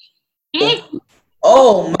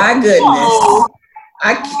 Oh my goodness. Oh.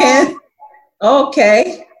 I can't.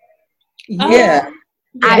 Okay. Yeah.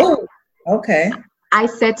 Okay. I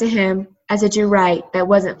said to him, I said, you're right. That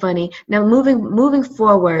wasn't funny. Now moving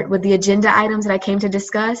forward with the agenda items that I came to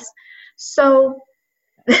discuss. So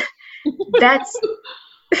that's.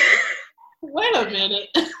 Wait a minute.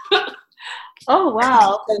 Oh,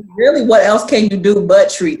 wow. Really, what else can you do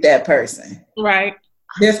but treat that person? Right.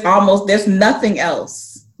 There's nothing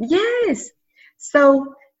else. Yes.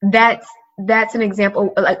 So that's an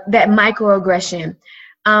example, like that microaggression.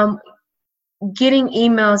 Getting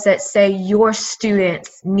emails that say your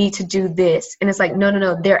students need to do this. And it's like,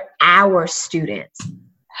 no, they're our students.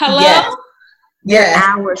 Hello? Yes. They're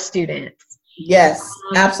our students. Yes,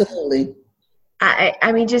 absolutely.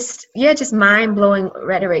 I mean, just mind-blowing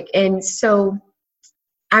rhetoric. And so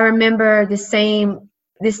I remember this same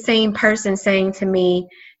person saying to me,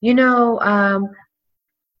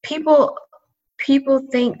 people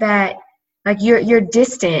think that like you're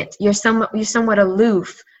distant, you're somewhat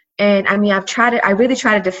aloof. And I mean, I really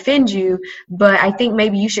try to defend you, but I think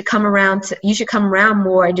maybe you should come around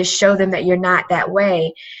more and just show them that you're not that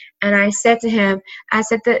way. And I said to him,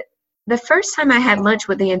 that the first time I had lunch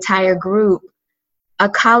with the entire group, a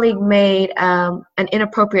colleague made an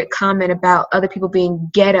inappropriate comment about other people being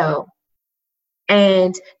ghetto.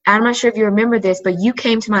 And I'm not sure if you remember this, but you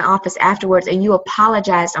came to my office afterwards and you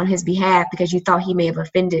apologized on his behalf because you thought he may have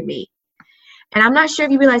offended me. And I'm not sure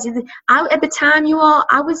if you realize, at the time,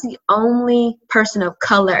 I was the only person of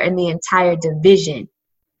color in the entire division,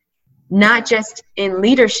 not just in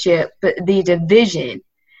leadership, but the division.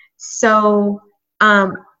 So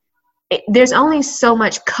there's only so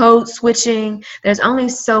much code switching. There's only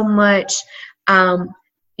so much,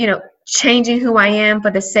 changing who I am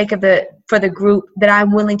for the sake for the group that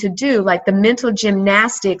I'm willing to do. Like the mental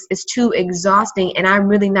gymnastics is too exhausting, and I'm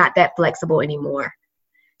really not that flexible anymore.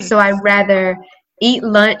 So I'd rather eat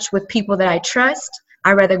lunch with people that I trust.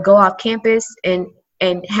 I'd rather go off campus and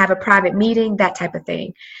have a private meeting, that type of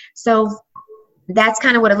thing. So that's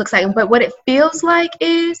kind of what it looks like. But what it feels like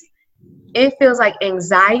it feels like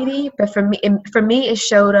anxiety. But for me, it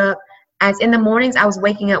showed up as in the mornings, I was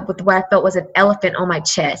waking up with what I felt was an elephant on my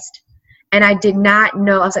chest. And I did not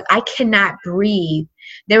know. I was like, I cannot breathe.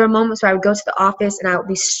 There were moments where I would go to the office and I would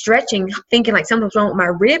be stretching, thinking like something was wrong with my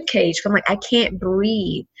rib cage. I'm like, I can't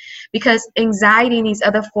breathe. Because anxiety and these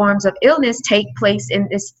other forms of illness take place in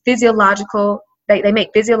this physiological, they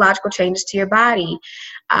make physiological changes to your body.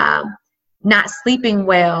 Not sleeping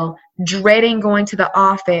well, dreading going to the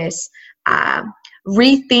office,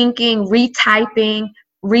 rethinking, retyping,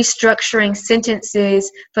 restructuring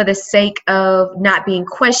sentences for the sake of not being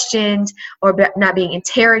questioned or not being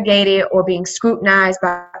interrogated or being scrutinized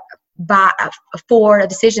for a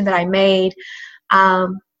decision that I made.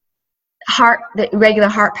 Irregular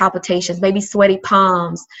heart palpitations, maybe sweaty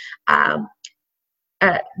palms,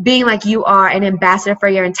 being like you are an ambassador for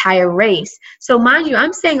your entire race. So mind you,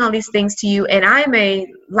 I'm saying all these things to you, and I'm a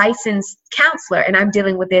licensed counselor, and I'm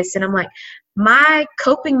dealing with this, and I'm like, my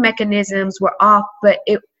coping mechanisms were off, but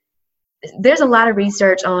there's a lot of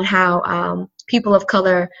research on how people of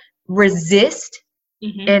color resist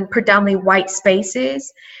in predominantly white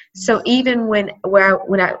spaces. So even when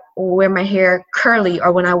I wear my hair curly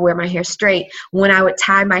or when I wear my hair straight, when I would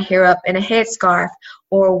tie my hair up in a headscarf,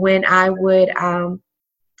 or when I would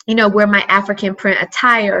wear my African print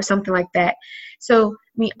attire or something like that. So,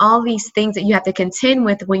 I mean, all these things that you have to contend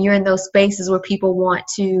with when you're in those spaces where people want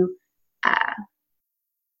to.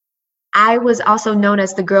 I was also known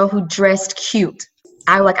as the girl who dressed cute.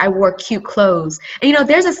 I wore cute clothes. And,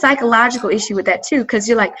 there's a psychological issue with that too, because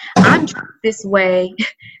you're like, I'm dressed this way.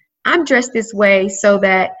 I'm dressed this way so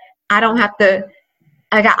that I don't have to,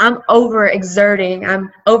 I'm overexerting,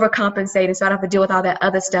 I'm overcompensating, so I don't have to deal with all that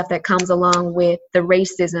other stuff that comes along with the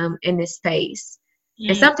racism in this space. Mm-hmm.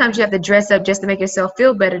 And sometimes you have to dress up just to make yourself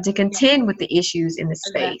feel better, to contend with the issues in the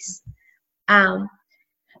space. Okay.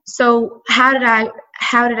 So how did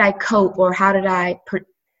I cope, or how did I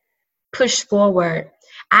push forward?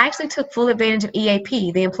 I actually took full advantage of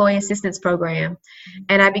EAP, the Employee Assistance Program,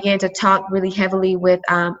 and I began to talk really heavily with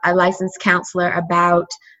a licensed counselor about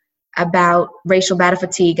racial battle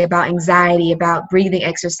fatigue, about anxiety, about breathing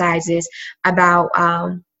exercises, about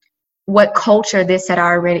what culture this had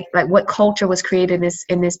already, like what culture was created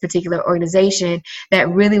in this particular organization that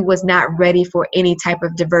really was not ready for any type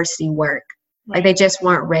of diversity work. Right. Like they just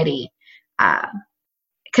weren't ready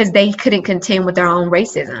because they couldn't contend with their own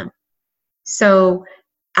racism. So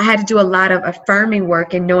I had to do a lot of affirming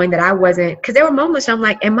work and knowing that I wasn't, because there were moments I'm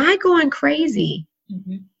like, am I going crazy?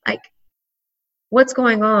 Mm-hmm. Like, what's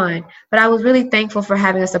going on? But I was really thankful for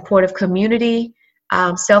having a supportive community.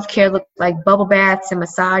 Self-care looked like bubble baths and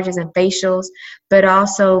massages and facials, but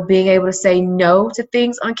also being able to say no to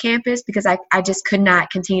things on campus because I just could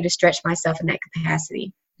not continue to stretch myself in that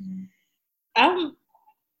capacity.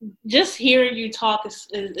 Just hearing you talk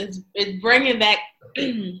is bringing back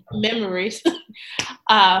memories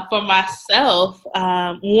for myself.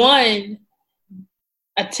 One,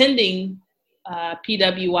 attending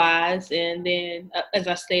PWIs, and then, as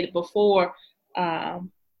I stated before,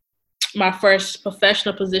 my first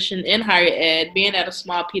professional position in higher ed, being at a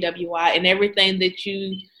small PWI, and everything that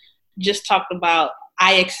you just talked about,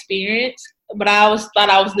 I experienced, but I always thought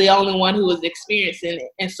I was the only one who was experiencing it.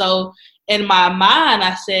 And so in my mind,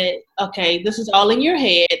 I said, okay, this is all in your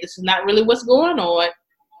head. This is not really what's going on.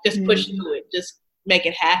 Just push through it. Just make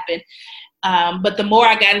it happen. But the more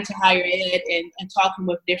I got into higher ed and talking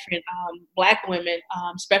with different Black women,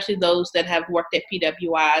 especially those that have worked at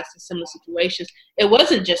PWIs in similar situations, it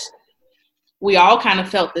wasn't just, we all kind of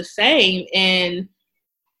felt the same. And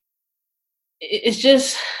it's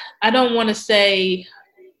just, I don't want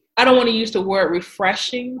to use the word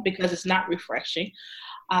refreshing because it's not refreshing.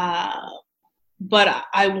 But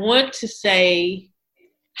I want to say,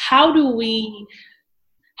 how do we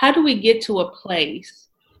get to a place?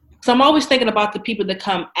 So I'm always thinking about the people that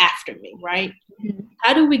come after me, right? Mm-hmm.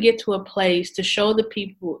 How do we get to a place to show the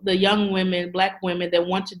people, the young women, Black women that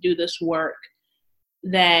want to do this work,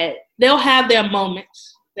 that they'll have their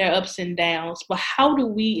moments, their ups and downs, but how do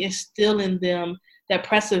we instill in them that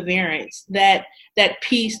perseverance, that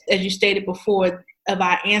peace, as you stated before, of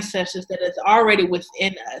our ancestors that is already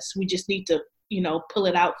within us? We just need to, pull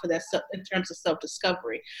it out for that in terms of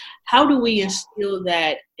self-discovery. How do we instill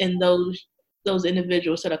that in those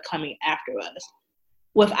individuals that are coming after us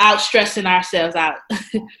without stressing ourselves out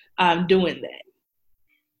doing that?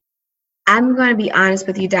 I'm going to be honest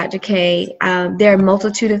with you, Dr. K. There are a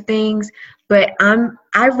multitude of things, but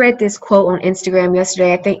I read this quote on Instagram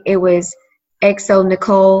yesterday. I think it was XO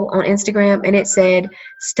Nicole on Instagram, and it said,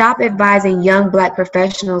 "Stop advising young Black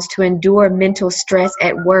professionals to endure mental stress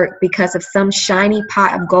at work because of some shiny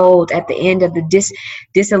pot of gold at the end of the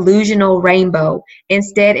disillusional rainbow.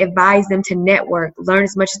 Instead, advise them to network, learn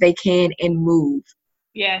as much as they can, and move."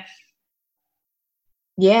 Yes.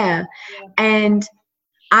 Yeah. And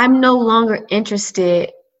I'm no longer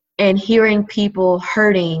interested in hearing people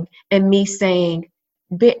hurting and me saying,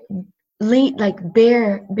 bear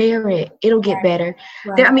it, it'll get better.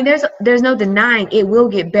 Right. There's no denying it will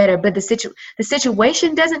get better, but the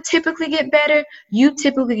situation doesn't typically get better. You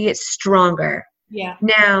typically get stronger. Yeah.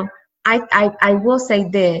 Now, I will say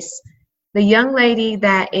this. The young lady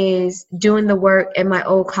that is doing the work at my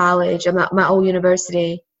old college, my old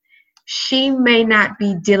university, she may not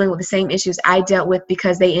be dealing with the same issues I dealt with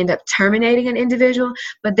because they end up terminating an individual,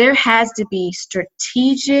 but there has to be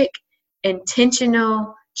strategic,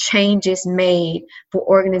 intentional changes made for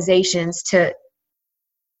organizations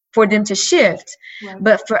for them to shift. Right.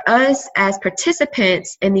 But for us as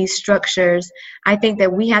participants in these structures, I think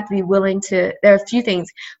that we have to be willing to, there are a few things.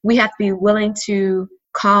 We have to be willing to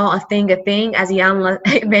call a thing, as Iyanla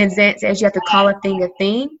Vanzant says, you have to call a thing.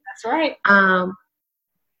 That's right.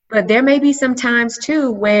 But there may be some times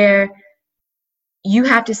too where you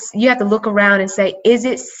have to look around and say, is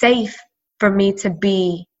it safe for me to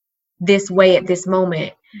be this way at this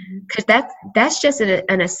moment? because that's just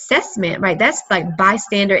an assessment, right? That's like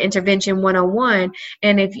bystander intervention 101.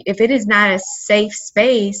 And if it is not a safe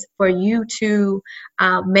space for you to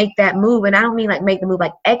make that move, and I don't mean like make the move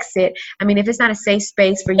like exit, I mean if it's not a safe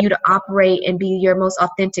space for you to operate and be your most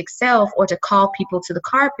authentic self, or to call people to the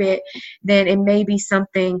carpet, then it may be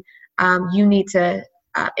something you need to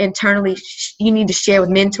internally you need to share with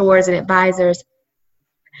mentors and advisors.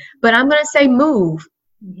 But I'm going to say move.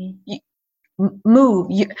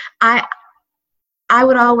 Move. I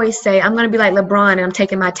would always say I'm going to be like LeBron and I'm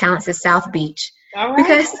taking my talents to South Beach. All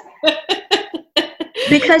right.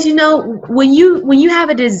 Because you know, when you have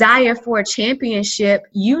a desire for a championship,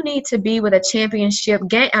 you need to be with a championship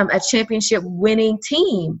winning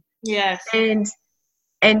team. Yes.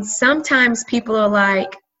 And sometimes people are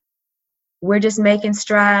like, we're just making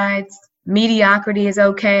strides. Mediocrity is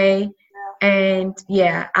okay. And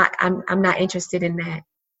yeah, I'm not interested in that.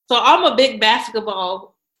 So I'm a big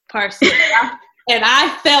basketball person, and I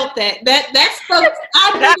felt that's folks.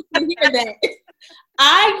 I needed to hear that.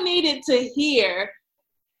 I needed to hear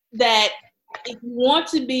that if you want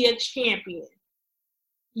to be a champion,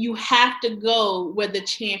 you have to go where the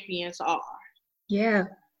champions are. Yeah.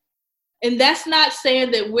 And that's not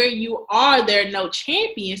saying that where you are, there are no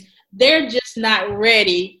champions. They're just not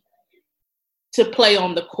ready to play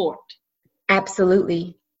on the court.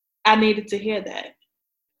 Absolutely. I needed to hear that.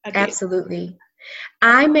 Absolutely.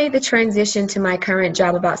 I made the transition to my current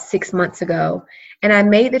job about 6 months ago. And I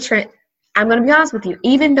made the I'm going to be honest with you,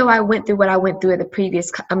 even though I went through what I went through at the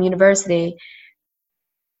previous university,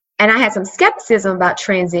 and I had some skepticism about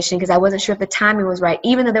transition because I wasn't sure if the timing was right,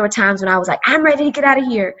 even though there were times when I was like, I'm ready to get out of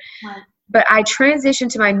here. Right. But I transitioned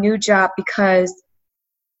to my new job because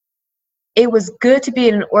it was good to be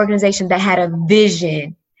in an organization that had a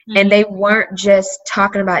vision. And they weren't just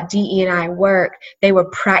talking about DE&I work, they were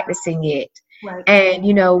practicing it. Right. And,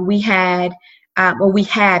 you know, we had faculty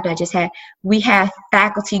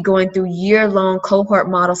going through year-long cohort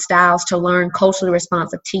model styles to learn culturally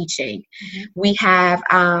responsive teaching. Mm-hmm. We have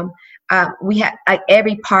like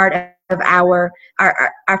every part of our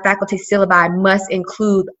faculty syllabi must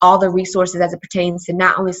include all the resources as it pertains to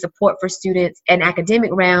not only support for students in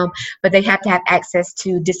academic realm, but they have to have access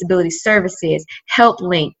to disability services,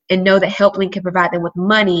 HelpLink, and know that HelpLink can provide them with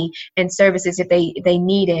money and services if they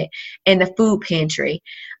need it, and the food pantry.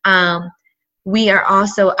 We are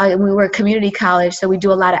also, we were a community college, so we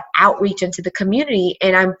do a lot of outreach into the community.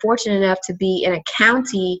 And I'm fortunate enough to be in a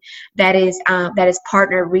county that is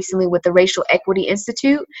partnered recently with the Racial Equity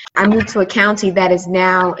Institute. I moved to a county that is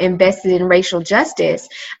now invested in racial justice.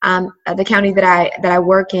 The county that I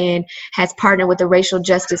work in has partnered with the Racial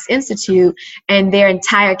Justice Institute, and their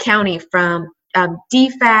entire county, from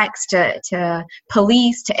DFACs to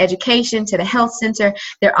police to education to the health center,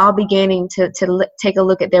 they're all beginning to take a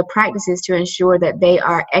look at their practices to ensure that they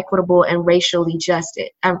are equitable and racially just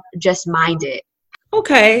minded.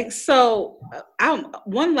 Okay, so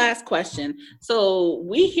one last question. So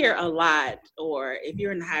we hear a lot, or if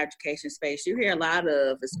you're in the higher education space, you hear a lot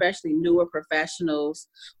of, especially newer professionals,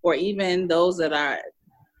 or even those that are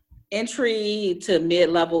entry to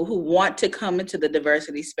mid-level who want to come into the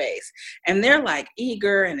diversity space, and they're like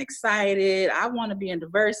eager and excited. I want to be in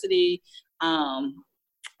diversity.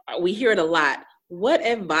 We hear it a lot. What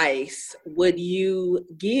advice would you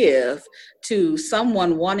give to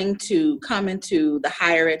someone wanting to come into the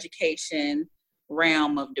higher education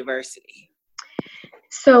realm of diversity?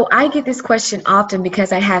 So I get this question often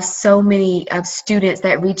because I have so many students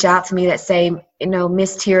that reach out to me that say, you know,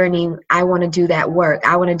 Miss Tyranny, I want to do that work.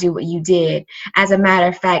 I want to do what you did. As a matter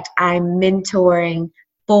of fact, I'm mentoring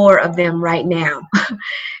 4 of them right now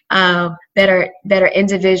that are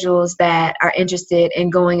individuals that are interested in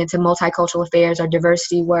going into multicultural affairs or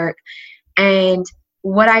diversity work. And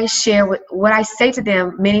what I say to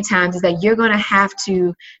them many times is that you're going to have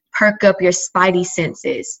to perk up your spidey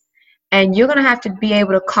senses. And you're going to have to be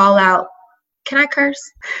able to call out, can I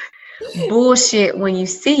curse? Bullshit when you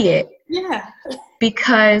see it. Yeah.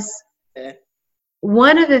 Because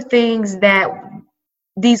one of the things that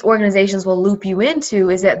these organizations will loop you into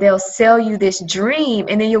is that they'll sell you this dream,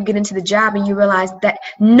 and then you'll get into the job and you realize that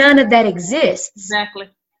none of that exists. Exactly.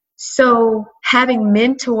 So having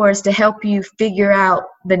mentors to help you figure out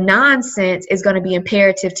the nonsense is going to be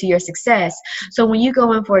imperative to your success. So when you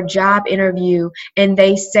go in for a job interview and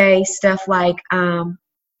they say stuff like,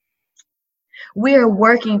 we're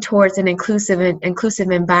working towards an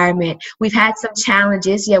inclusive environment. We've had some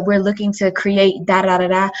challenges, yet we're looking to create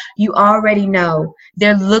da-da-da-da. You already know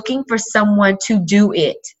they're looking for someone to do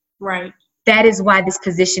it. Right. That is why this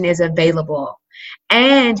position is available.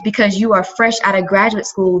 And because you are fresh out of graduate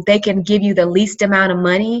school, they can give you the least amount of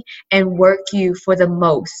money and work you for the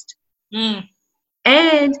most.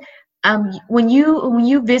 And when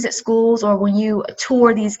you visit schools or when you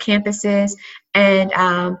tour these campuses and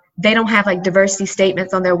they don't have like diversity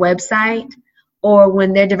statements on their website, or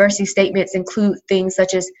when their diversity statements include things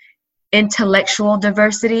such as intellectual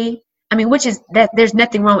diversity, I mean, which is that there's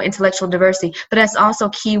nothing wrong with intellectual diversity, but that's also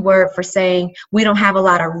a key word for saying we don't have a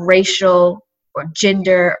lot of racial or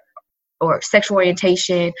gender or sexual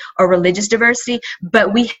orientation or religious diversity,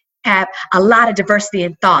 but we have a lot of diversity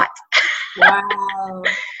in thought. Wow.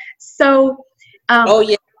 So, oh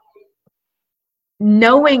yeah,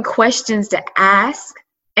 knowing questions to ask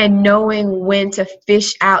and knowing when to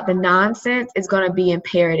fish out the nonsense is going to be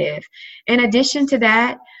imperative. In addition to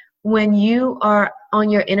that, when you are on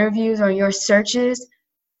your interviews or your searches,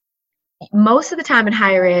 most of the time in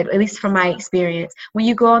higher ed, at least from my experience, when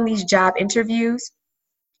you go on these job interviews,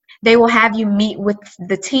 they will have you meet with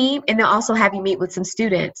the team, and they'll also have you meet with some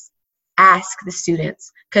students. Ask the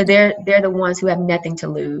students, because they're the ones who have nothing to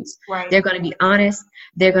lose. Right. They're going to be honest.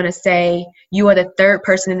 They're going to say, you are the third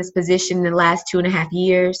person in this position in the last 2.5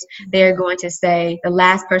 years. They're going to say, the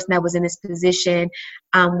last person that was in this position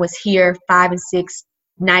was here 5 and 6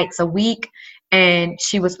 nights a week, and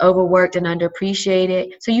she was overworked and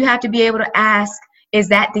underappreciated. So you have to be able to ask, is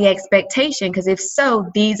that the expectation? Because if so,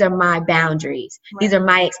 these are my boundaries. Right. These are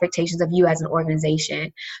my expectations of you as an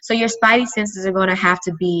organization. So your spidey senses are going to have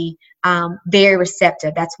to be very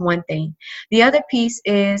receptive. That's one thing. The other piece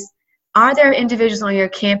is, are there individuals on your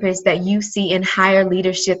campus that you see in higher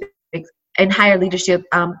leadership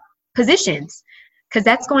positions? Because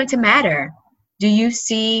that's going to matter. Do you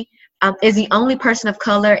see is the only person of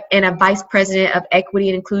color in a vice president of equity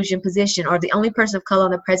and inclusion position, or the only person of color on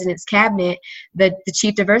the president's cabinet the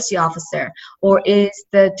chief diversity officer, or is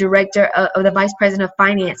the director of the vice president of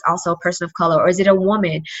finance also a person of color, or is it a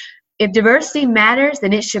woman? If diversity matters,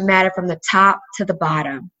 then it should matter from the top to the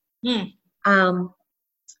bottom.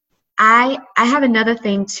 I have another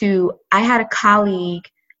thing too. I had a colleague,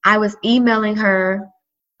 I was emailing her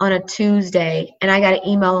on a Tuesday, and I got an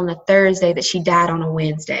email on a Thursday that she died on a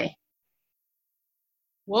Wednesday.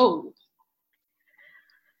 Whoa.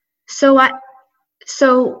 So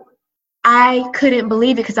I couldn't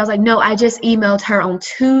believe it, because I was like, no, I just emailed her on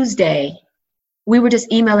Tuesday. We were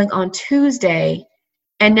just emailing on Tuesday,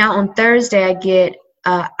 and now on Thursday I get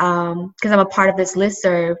because I'm a part of this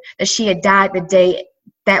listserv, that she had died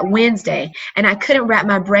that Wednesday, and I couldn't wrap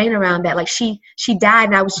my brain around that. Like she died,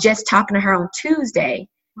 and I was just talking to her on Tuesday.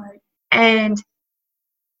 Right. And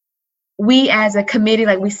we as a committee,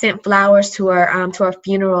 like, we sent flowers to her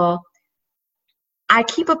funeral. I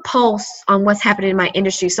keep a pulse on what's happening in my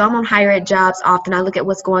industry. So I'm on higher ed jobs often. I look at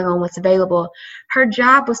what's going on, what's available. Her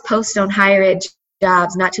job was posted on higher ed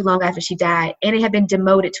jobs not too long after she died, and it had been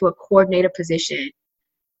demoted to a coordinator position.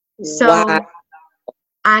 So wow.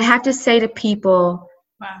 I have to say to people,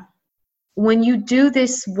 wow, when you do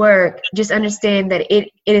this work, just understand that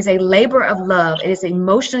it is a labor of love. It is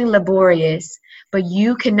emotionally laborious, but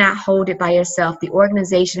you cannot hold it by yourself. The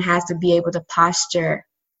organization has to be able to posture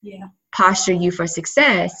you for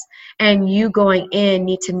success, and you going in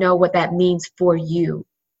need to know what that means for you.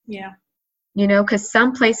 Yeah. You know, because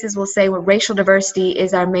some places will say, well, racial diversity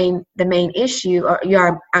is the main issue, or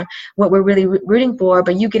what we're really rooting for,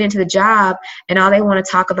 but you get into the job and all they want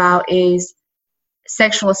to talk about is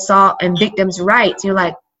sexual assault and victims' rights. You're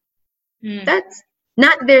like, that's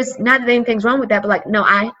not that anything's wrong with that, but like, no,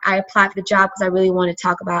 I applied for the job because I really want to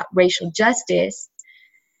talk about racial justice.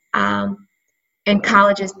 And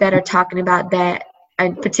colleges that are talking about that,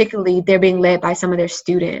 and particularly they're being led by some of their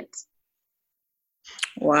students.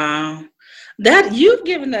 Wow. That you've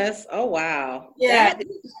given us, oh wow. Yeah.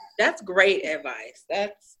 That's great advice.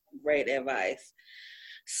 That's great advice.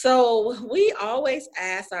 So we always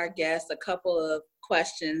ask our guests a couple of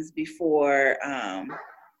questions before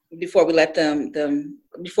we let them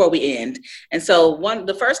before we end. And so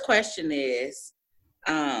the first question is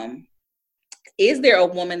there a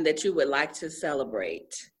woman that you would like to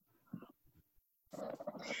celebrate?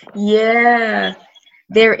 Yeah,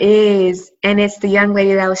 there is. And it's the young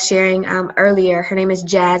lady that I was sharing earlier. Her name is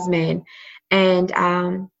Jasmine.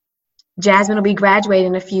 And Jasmine will be graduating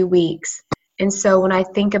in a few weeks. And so when I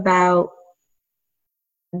think about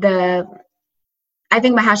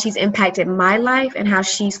how she's impacted my life and how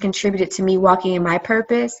she's contributed to me walking in my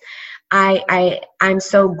purpose, I'm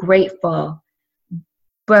so grateful.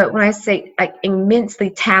 But when I say like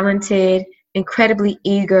immensely talented, incredibly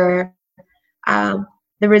eager, the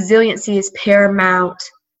resiliency is paramount,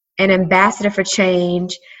 an ambassador for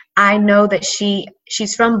change. I know that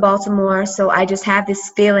she's from Baltimore, so I just have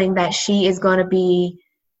this feeling that she is going to be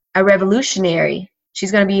a revolutionary.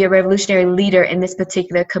 She's going to be a revolutionary leader in this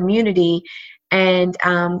particular community. And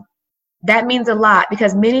that means a lot,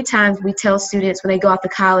 because many times we tell students when they go off to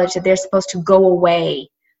college that they're supposed to go away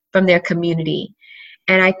from their community.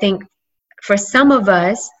 And I think for some of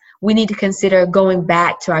us, we need to consider going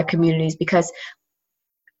back to our communities, because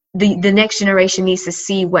the next generation needs to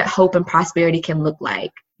see what hope and prosperity can look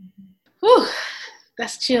like. Whew,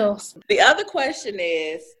 that's chills. The other question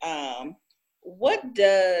is, what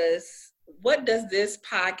does this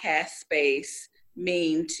podcast space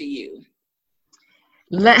mean to you?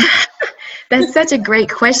 That's such a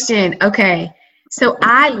great question. Okay, so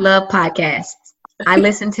I love podcasts. I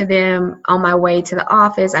listen to them on my way to the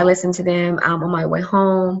office. I listen to them on my way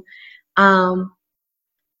home.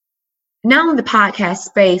 Not only the podcast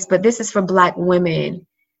space, but this is for Black women.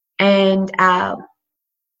 And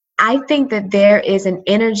I think that there is an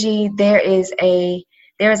energy, there is a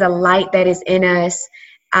light that is in us.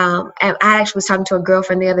 And I actually was talking to a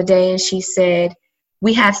girlfriend the other day, and she said,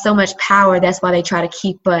 we have so much power, that's why they try to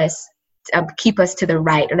keep us to the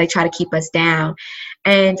right, or they try to keep us down.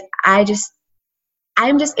 And I'm just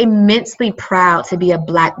immensely proud to be a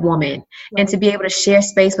Black woman, and to be able to share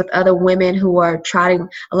space with other women who are trotting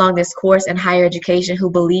along this course in higher education, who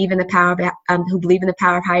believe in the power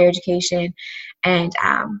of higher education, and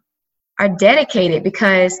are dedicated.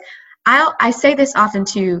 Because I say this often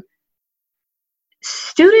too: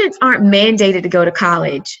 students aren't mandated to go to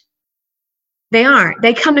college. They aren't.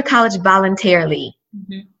 They come to college voluntarily,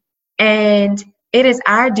 and it is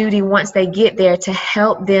our duty once they get there to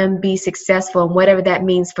help them be successful in whatever that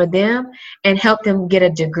means for them, and help them get a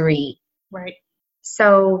degree. Right.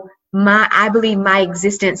 So I believe my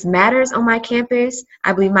existence matters on my campus.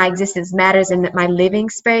 I believe my existence matters in my living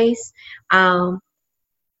space. And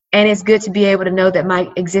it's good to be able to know that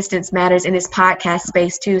my existence matters in this podcast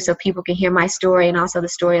space too, so people can hear my story, and also the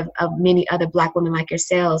story of many other Black women like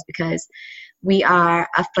yourselves, because we are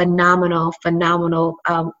a phenomenal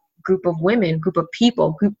group of women, group of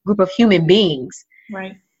people, group of human beings.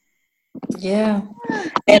 Right. Yeah.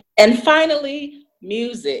 And finally,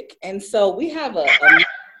 music. And so we have a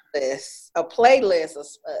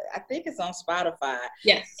playlist. I think it's on Spotify.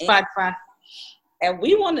 Yes, Spotify. And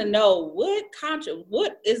we want to know what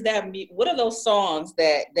is that? What are those songs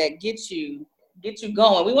that get you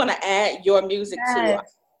going? We want to add your music to our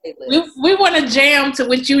playlist. We want to jam to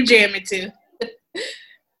what you jamming to.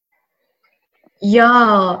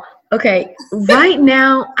 Y'all, okay, right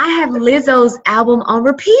now I have Lizzo's album on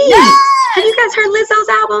repeat. Yes! Have you guys heard Lizzo's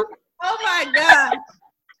album? Oh my God.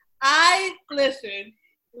 Listen.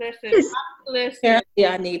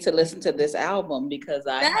 Yeah, I need to listen to this album, because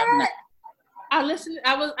I have not.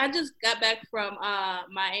 I just got back from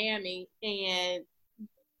Miami, and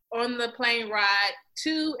on the plane ride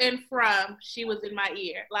to and from, she was in my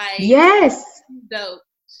ear. Like, yes, she's dope.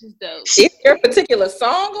 Is there a particular song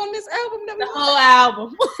on this album? The whole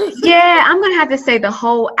album. Yeah, I'm gonna have to say the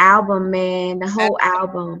whole album, man. The whole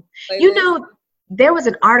album. You know, there was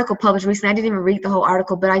an article published recently. I didn't even read the whole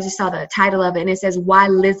article, but I just saw the title of it, and it says, "Why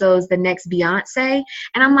Lizzo's the next Beyonce?"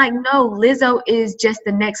 And I'm like, no, Lizzo is just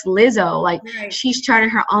the next Lizzo. Like, right. She's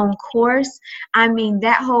charting her own course. I mean,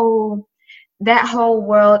 that whole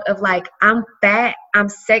world of like, I'm fat, I'm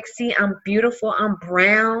sexy, I'm beautiful, I'm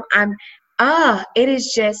brown, it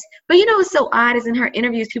is just, but you know what's so odd is in her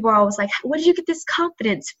interviews, people are always like, where did you get this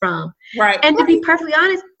confidence from? Right. And to be perfectly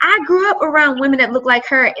honest, I grew up around women that look like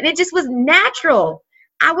her, and it just was natural.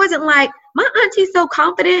 I wasn't like, my auntie's so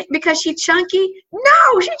confident because she's chunky.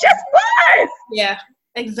 No, she just was. Yeah,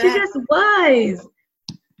 exactly. She just was.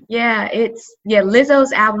 Yeah,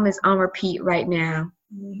 Lizzo's album is on repeat right now.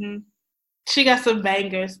 Mm-hmm. She got some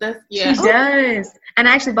bangers. She does. And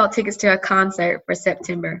I actually bought tickets to her concert for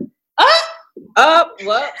September.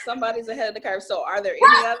 Well, somebody's ahead of the curve. So are there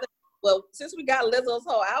any other? Well, since we got Lizzo's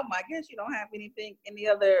whole album, I guess you don't have any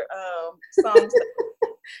other songs.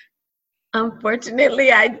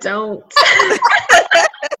 Unfortunately, I don't.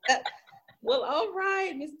 Well, all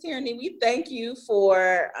right, Ms. Tierney, we thank you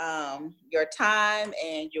for your time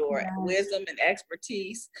and your wisdom and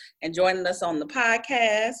expertise and joining us on the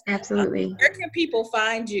podcast. Absolutely. Where can people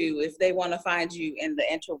find you if they want to find you in the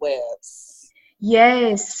interwebs?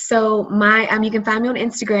 Yes, so you can find me on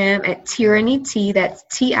Instagram at Tyranny T. That's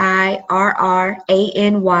TIRRANYT.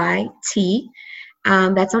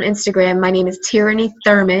 That's on Instagram. My name is Tyranny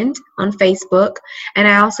Thurmond on Facebook, and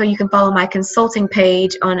you can follow my consulting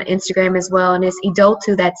page on Instagram as well, and it's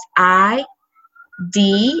Idoltu. That's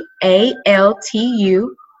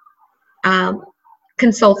IDALTU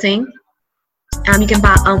consulting. You can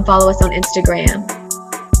follow us on Instagram.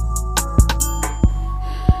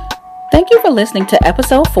 Thank you for listening to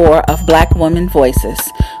episode 4 of Black Women Voices.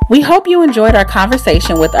 We hope you enjoyed our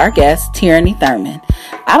conversation with our guest, Tierney Thurman.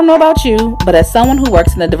 I don't know about you, but as someone who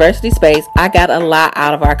works in the diversity space, I got a lot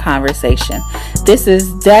out of our conversation. This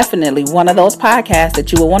is definitely one of those podcasts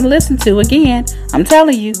that you will want to listen to again. I'm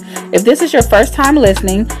telling you, if this is your first time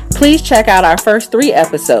listening, please check out our first 3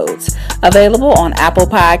 episodes, available on Apple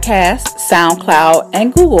Podcasts, SoundCloud,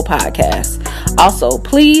 and Google Podcasts. Also,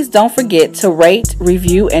 please don't forget to rate,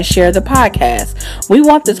 review, and share the podcast. We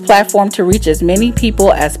want this platform to reach as many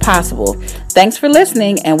people as possible. Thanks for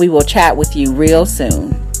listening, and we will chat with you real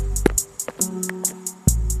soon.